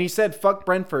 Yeah. And he said "fuck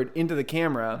Brentford" into the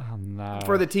camera Oh, no.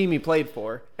 for the team he played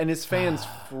for, and his fans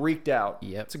freaked out.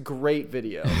 Yep. It's a great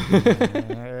video.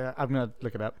 I'm going to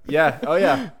look it up. Yeah. Oh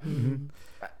yeah.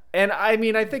 And I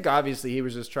mean, I think obviously he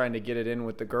was just trying to get it in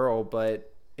with the girl, but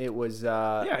it was You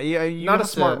not a have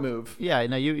smart to- move. Yeah,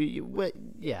 no,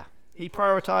 yeah. He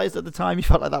prioritized at the time. He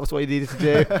felt like that was what he needed to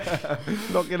do.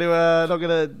 not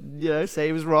gonna, say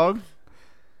he was wrong.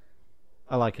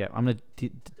 I like it. I'm gonna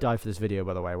dive for this video,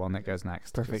 by the way, one that goes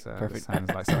next. Perfect, 'cause, perfect. It sounds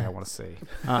like something I want to see.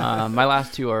 My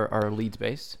last two are Leeds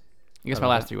based. I guess my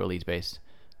last three were Leeds based.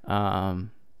 We'll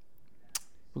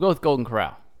go with Golden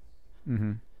Corral.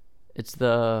 Mm-hmm. It's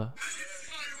the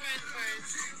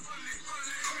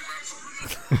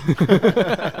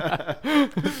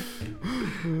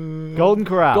Golden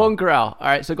Corral. Golden Corral. All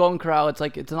right, so Golden Corral, it's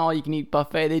an all-you-can-eat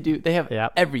buffet. They have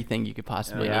Yep. everything you could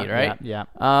possibly Yeah, need, right? Yeah.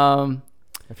 Um,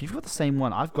 If you've got the same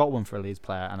one, I've got one for a Leeds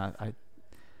player, and I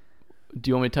do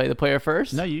you want me to tell you the player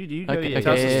first? no, you go. Okay, Yeah, okay.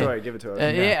 Tell us yeah, the yeah. story. Give it to us.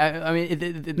 Yeah, I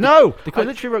mean, No, I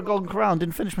literally wrote Golden Corral and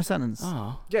didn't finish my sentence.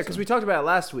 Oh, Yeah, because we talked about it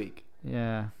last week.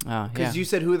 Yeah. yeah. Because you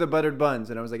said who are the buttered buns,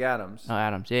 and I was like Adams. Oh,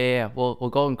 Adams. Yeah. Well,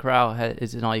 Golden Corral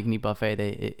is an all-you-can-eat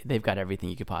buffet. They've got everything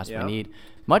you could possibly Yep. need.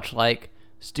 Much like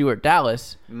Stuart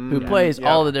Dallas, who plays Yeah.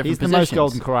 all the different He's the positions. most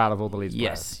Golden Corral of all the Leeds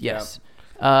Yes, players.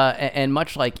 yes. And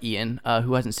much like Ian,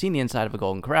 who hasn't seen the inside of a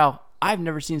Golden Corral, I've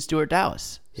never seen Stuart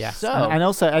Dallas. Yes. So and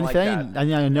also, like and that.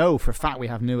 I know for a fact we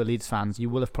have newer Leeds fans. You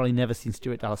will have probably never seen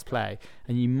Stuart Dallas play,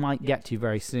 and you might get to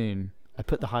very soon. I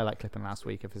put the highlight clip in last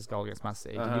week of his goal against Man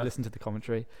City. Did you listen to the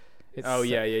commentary? It's, Oh,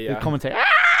 yeah. The commentator.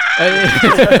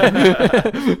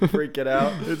 Freak it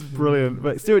out. It's brilliant.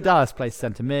 But Stuart Dallas plays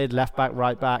centre mid, left back,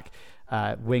 right back,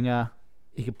 winger.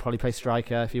 He could probably play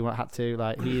striker if he had to.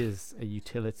 Like, he is a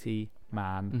utility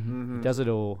man. He does it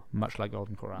all, much like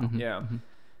Golden Corral. Yeah.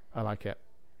 I like it.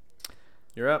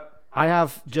 You're up. I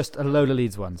have just a load of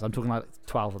Leeds ones. I'm talking like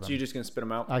 12 of them. So you're just going to spit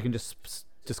them out? I can just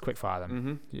quick fire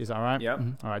them. Is that all right? Yep.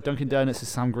 All right. Dunkin' Donuts is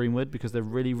Sam Greenwood because they're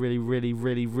really, really, really,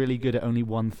 really, really good at only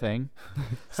one thing.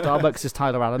 Starbucks is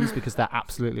Tyler Adams because they're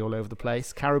absolutely all over the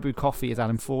place. Caribou Coffee is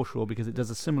Adam Forshaw because it does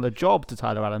a similar job to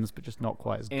Tyler Adams, but just not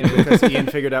quite as good. And because Ian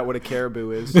figured out what a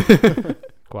caribou is.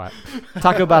 Quite.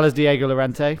 Taco Bell is Diego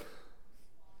Llorente.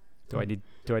 Do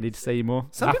I need to say you more?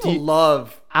 Some people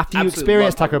love. After you absolutely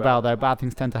experience love Taco Bell, though, bad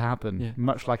things tend to happen. Yeah.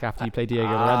 Much like after you play Diego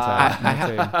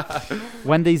Llorente.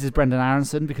 Wendy's is Brendan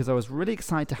Aronson because I was really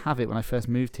excited to have it when I first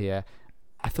moved here.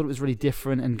 I thought it was really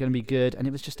different and going to be good, and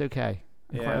it was just okay.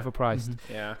 And quite Yeah. overpriced.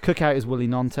 Yeah. Cookout is Willie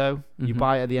Nonto. You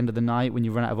buy it at the end of the night when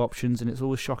you run out of options, and it's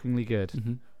always shockingly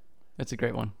good. That's a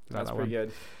great one. That's that pretty one.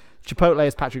 good. Chipotle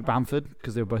is Patrick Bamford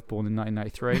because they were both born in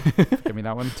 1993. Give me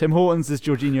that one. Tim Hortons is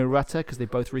Jorginho Rutter because they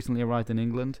both recently arrived in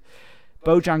England.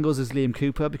 Bojangles is Liam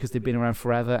Cooper because they've been around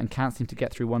forever and can't seem to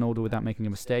get through one order without making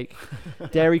a mistake.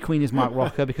 Dairy Queen is Mark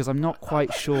Rocker because I'm not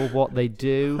quite sure what they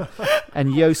do.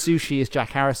 And Yo Sushi is Jack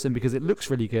Harrison because it looks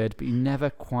really good, but he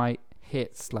never quite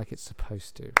hits like it's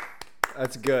supposed to.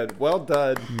 That's good. Well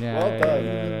done. Yeah, well done.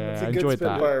 yeah. That's a I good enjoyed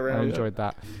that. spitfire I round. enjoyed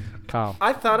that. Carl.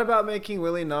 I thought about making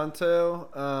Willie Nonto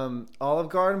Olive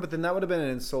Garden, but then that would have been an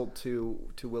insult to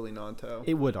Willie Nonto.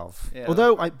 It would have. Yeah.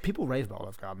 Although people rave about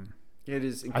Olive Garden. It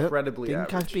is I don't incredibly think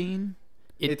average. I've been.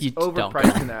 It's you just don't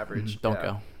overpriced go. and average. Don't Yeah.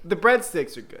 go. The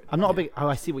breadsticks are good. I'm not a big. Oh,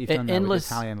 I see what you've done there with Endless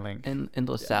the Italian link.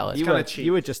 Endless salad. It's kinda cheap.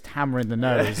 You were just hammering the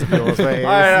nose of yours. All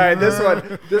right.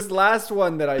 This last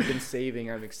one that I've been saving,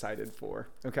 I'm excited for.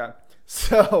 Okay,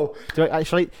 so Do I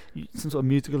actually some sort of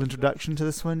musical introduction to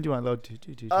this one? Do you want a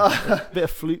bit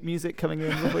of flute music coming in?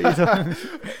 Do you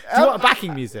want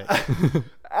backing music?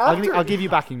 I'll give you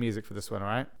backing music for this one. All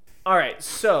right. All right,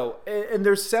 so, and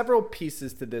there's several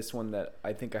pieces to this one that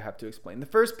I think I have to explain. The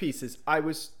first piece is I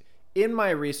was in my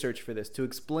research for this to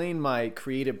explain my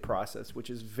creative process,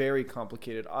 which is very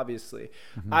complicated, obviously.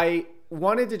 I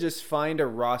wanted to just find a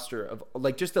roster of,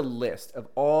 like, just a list of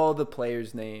all the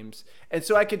players' names. And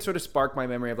so I could sort of spark my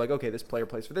memory of, like, okay, this player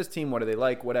plays for this team. What do they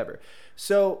like? Whatever.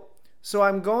 So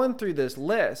I'm going through this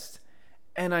list,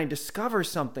 and I discover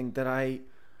something that I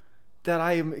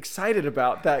am excited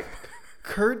about, that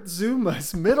Kurt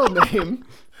Zuma's middle name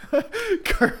is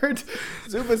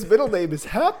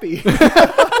Happy.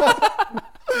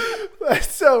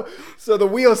 So the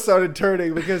wheels started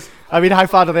turning because I mean, how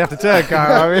far do they have to turn,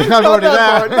 Carl? I mean, I'm already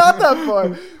there. not that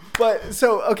far. But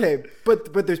so okay,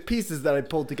 but there's pieces that I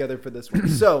pulled together for this one.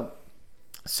 So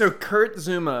Kurt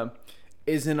Zuma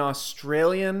is an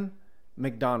Australian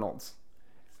McDonald's.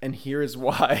 And here's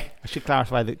why. I should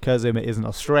clarify that Kurt Zuma isn't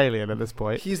Australian at this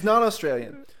point. He's not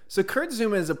Australian. So Kurt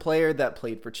Zuma is a player that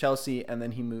played for Chelsea, and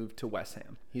then he moved to West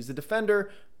Ham. He's a defender,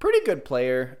 pretty good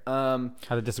player. Had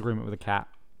a disagreement with a cat.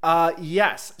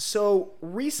 Yes. So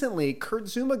recently, Kurt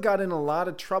Zuma got in a lot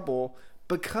of trouble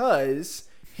because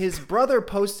his brother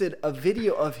posted a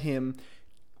video of him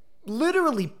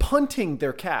literally punting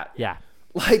their cat. Yeah.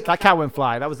 Like, that cat went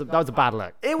fly. That was a bad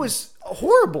look. it was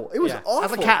horrible. It was awful.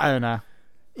 As a cat owner.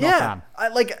 Yeah,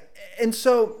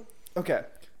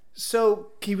 So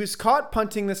he was caught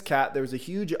punting this cat. There was a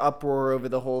huge uproar over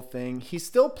the whole thing. He's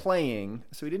still playing,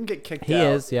 so he didn't get kicked out. He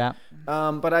is, yeah.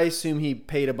 But I assume he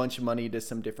paid a bunch of money to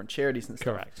some different charities and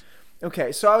stuff. Correct.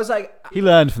 Okay, so I was like, He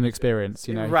learned from the experience,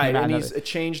 you know. right, and he's a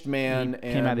changed man.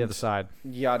 He came out the other side.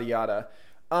 Yada yada.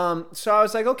 So I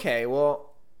was like, okay,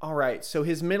 well, all right. So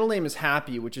his middle name is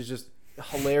Happy, which is just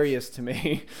hilarious to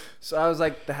me. So I was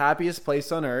like, the happiest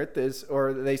place on earth is,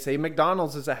 or they say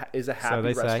McDonald's is a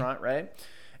happy restaurant, right?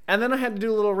 And then I had to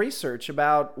do a little research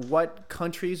about what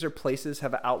countries or places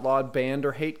have outlawed, banned,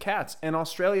 or hate cats, and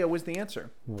Australia was the answer.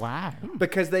 Wow.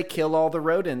 Because they kill all the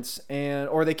rodents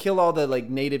or they kill all the like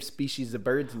native species of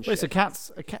birds and shit. Wait, so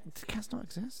cats not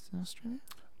exist in Australia?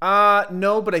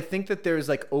 No, but I think that there's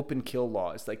like open kill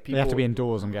laws. Like people They have to be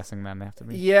indoors, I'm guessing. Then they have to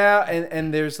be. Yeah,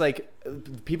 and there's like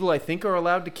people I think are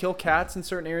allowed to kill cats in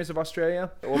certain areas of Australia.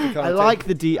 I like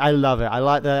I love it. I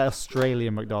like the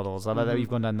Australian McDonald's. I like that you've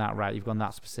gone down that route. You've gone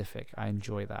that specific. I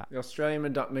enjoy that. The Australian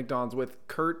McDonald's with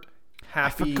Kurt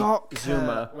Happy I forgot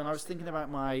Zuma when I was thinking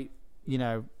about my,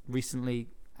 recently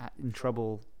in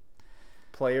trouble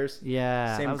players.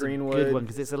 Yeah, Sam that was Greenwood. a good one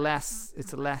because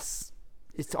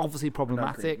it's obviously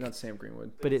problematic, Not Sam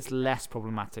Greenwood, but it's less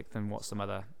problematic than what some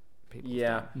other people.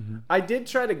 Yeah, I did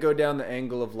try to go down the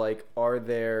angle of like, are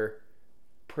there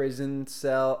prison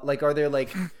cell? Like, are there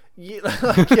like,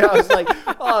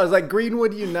 I was like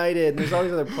Greenwood United. And there's all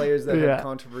these other players that had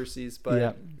controversies,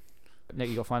 but Nick,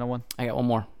 you got a final one? I got one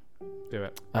more. Do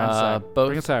it.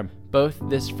 Bring us home. Both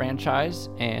this franchise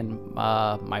and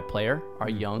my player are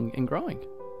young and growing.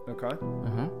 Okay.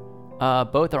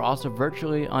 Both are also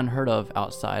virtually unheard of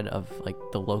outside of like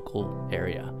the local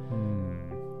area.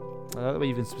 I like the way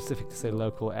you've been specific to say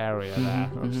local area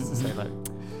there. Or just to say like.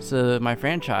 So my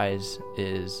franchise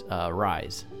is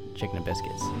Rise Chicken and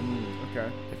Biscuits. Okay.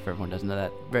 If everyone doesn't know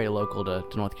that, very local to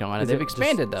North Carolina. They've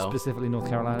expanded though. Specifically North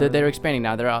Carolina. They're expanding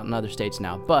now. They're out in other states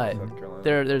now, but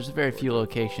there's very few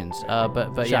locations.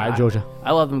 But Shout yeah, out Georgia.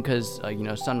 I love them because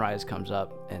sunrise comes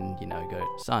up and you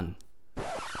go sun.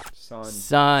 So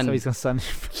he's got Sonny.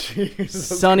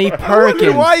 Sonny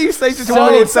Perkins. Why are you saying such a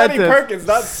Sonny weird Sonny sentence? Perkins,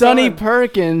 not Sonny Son.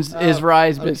 Perkins is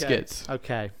Rise Biscuits.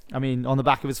 Okay. I mean, on the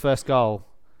back of his first goal,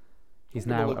 he's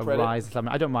Give a now little a credit. Rise.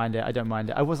 I don't mind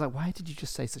it. I was like, why did you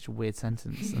just say such a weird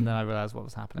sentence? And then I realized what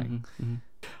was happening.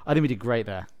 I think we did great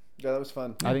there. Yeah, that was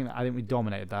fun. I think we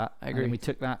dominated that. I agree. And we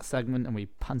took that segment and we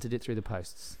punted it through the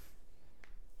posts.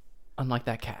 Unlike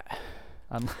that cat.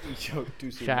 Yo,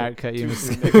 Deucey. Shout out Kurt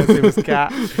Zuma's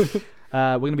cat.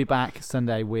 We're going to be back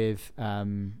Sunday with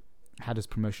how does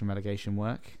promotion relegation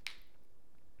work?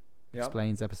 Yep.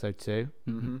 Explains episode 2.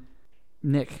 Mm-hmm.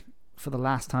 Nick, for the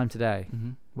last time today,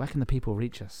 where can the people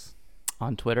reach us?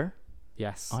 On Twitter,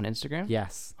 Yes. on Instagram,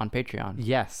 Yes. on Patreon,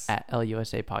 Yes. at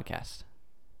LUSA Podcast.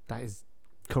 That is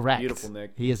correct. Beautiful,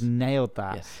 Nick. He has nailed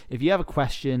that. Yes. If you have a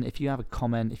question, if you have a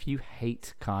comment, if you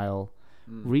hate Kyle,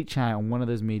 reach out on one of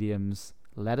those mediums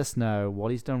Let us know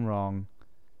what he's done wrong.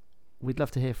 We'd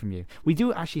love to hear from you. We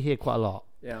do actually hear quite a lot.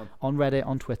 Yeah. On Reddit,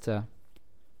 on Twitter.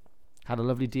 Had a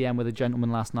lovely DM with a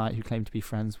gentleman last night who claimed to be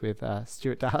friends with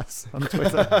Stuart Dallas on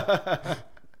Twitter.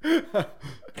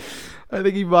 I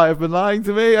think he might have been lying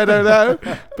to me. I don't know.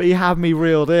 But he had me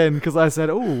reeled in because I said,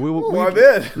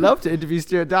 we'd love to interview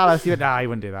Stuart Dallas. He went, nah, he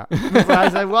wouldn't do that. So I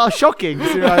said, well, shocking.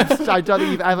 I don't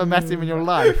think you've ever met him in your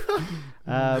life.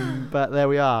 But there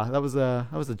we are. That was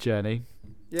a journey.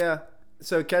 Yeah.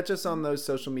 So catch us on those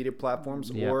social media platforms,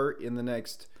 Yeah. or in the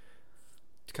next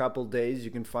couple days,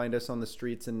 you can find us on the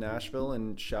streets in Nashville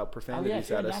and shout profanities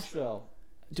at us. Nashville.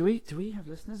 Do we have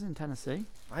listeners in Tennessee?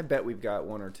 I bet we've got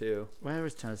one or two. Where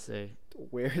is Tennessee?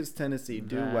 Where is Tennessee?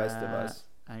 Due west of us.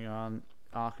 Hang on.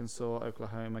 Arkansas,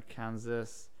 Oklahoma,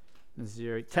 Kansas,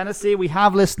 Missouri. Tennessee, we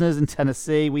have listeners in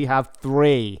Tennessee. We have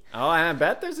 3. Oh, I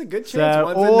bet there's a good chance So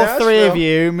one's all in Nashville. 3 of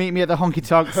you meet me at the Honky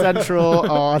Tonk Central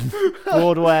on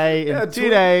Broadway in 2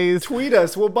 days. Tweet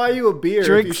us. We'll buy you a beer.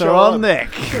 Drinks if you are show on up. Nick.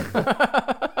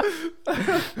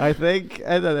 I think.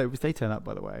 I don't know. If they turn up,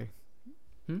 by the way.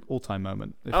 All-time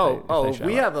moment. If they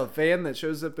We show up. have a fan that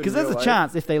shows up in Because there's real a life.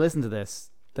 chance if they listen to this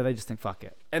that they just think, fuck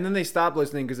it. And then they stop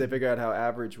listening because they figure out how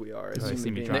average we are. As they human see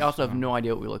me beings. drunk. They also have no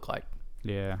idea what we look like.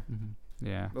 Yeah.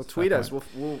 Yeah. Well, It's a tweet fair us. point.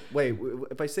 We'll wait.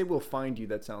 If I say we'll find you,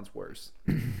 that sounds worse.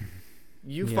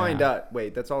 You Yeah. find out.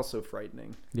 Wait, that's also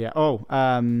frightening. Yeah. Oh,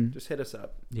 Just hit us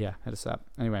up. yeah, hit us up.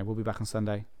 Anyway, we'll be back on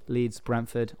Sunday. Leeds,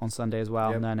 Brentford on Sunday as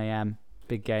well, Yep. 9 a.m.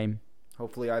 Big game.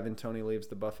 Hopefully, Ivan Toney leaves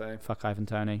the buffet. Fuck Ivan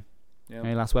Toney. Yeah.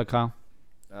 Any last word, Carl?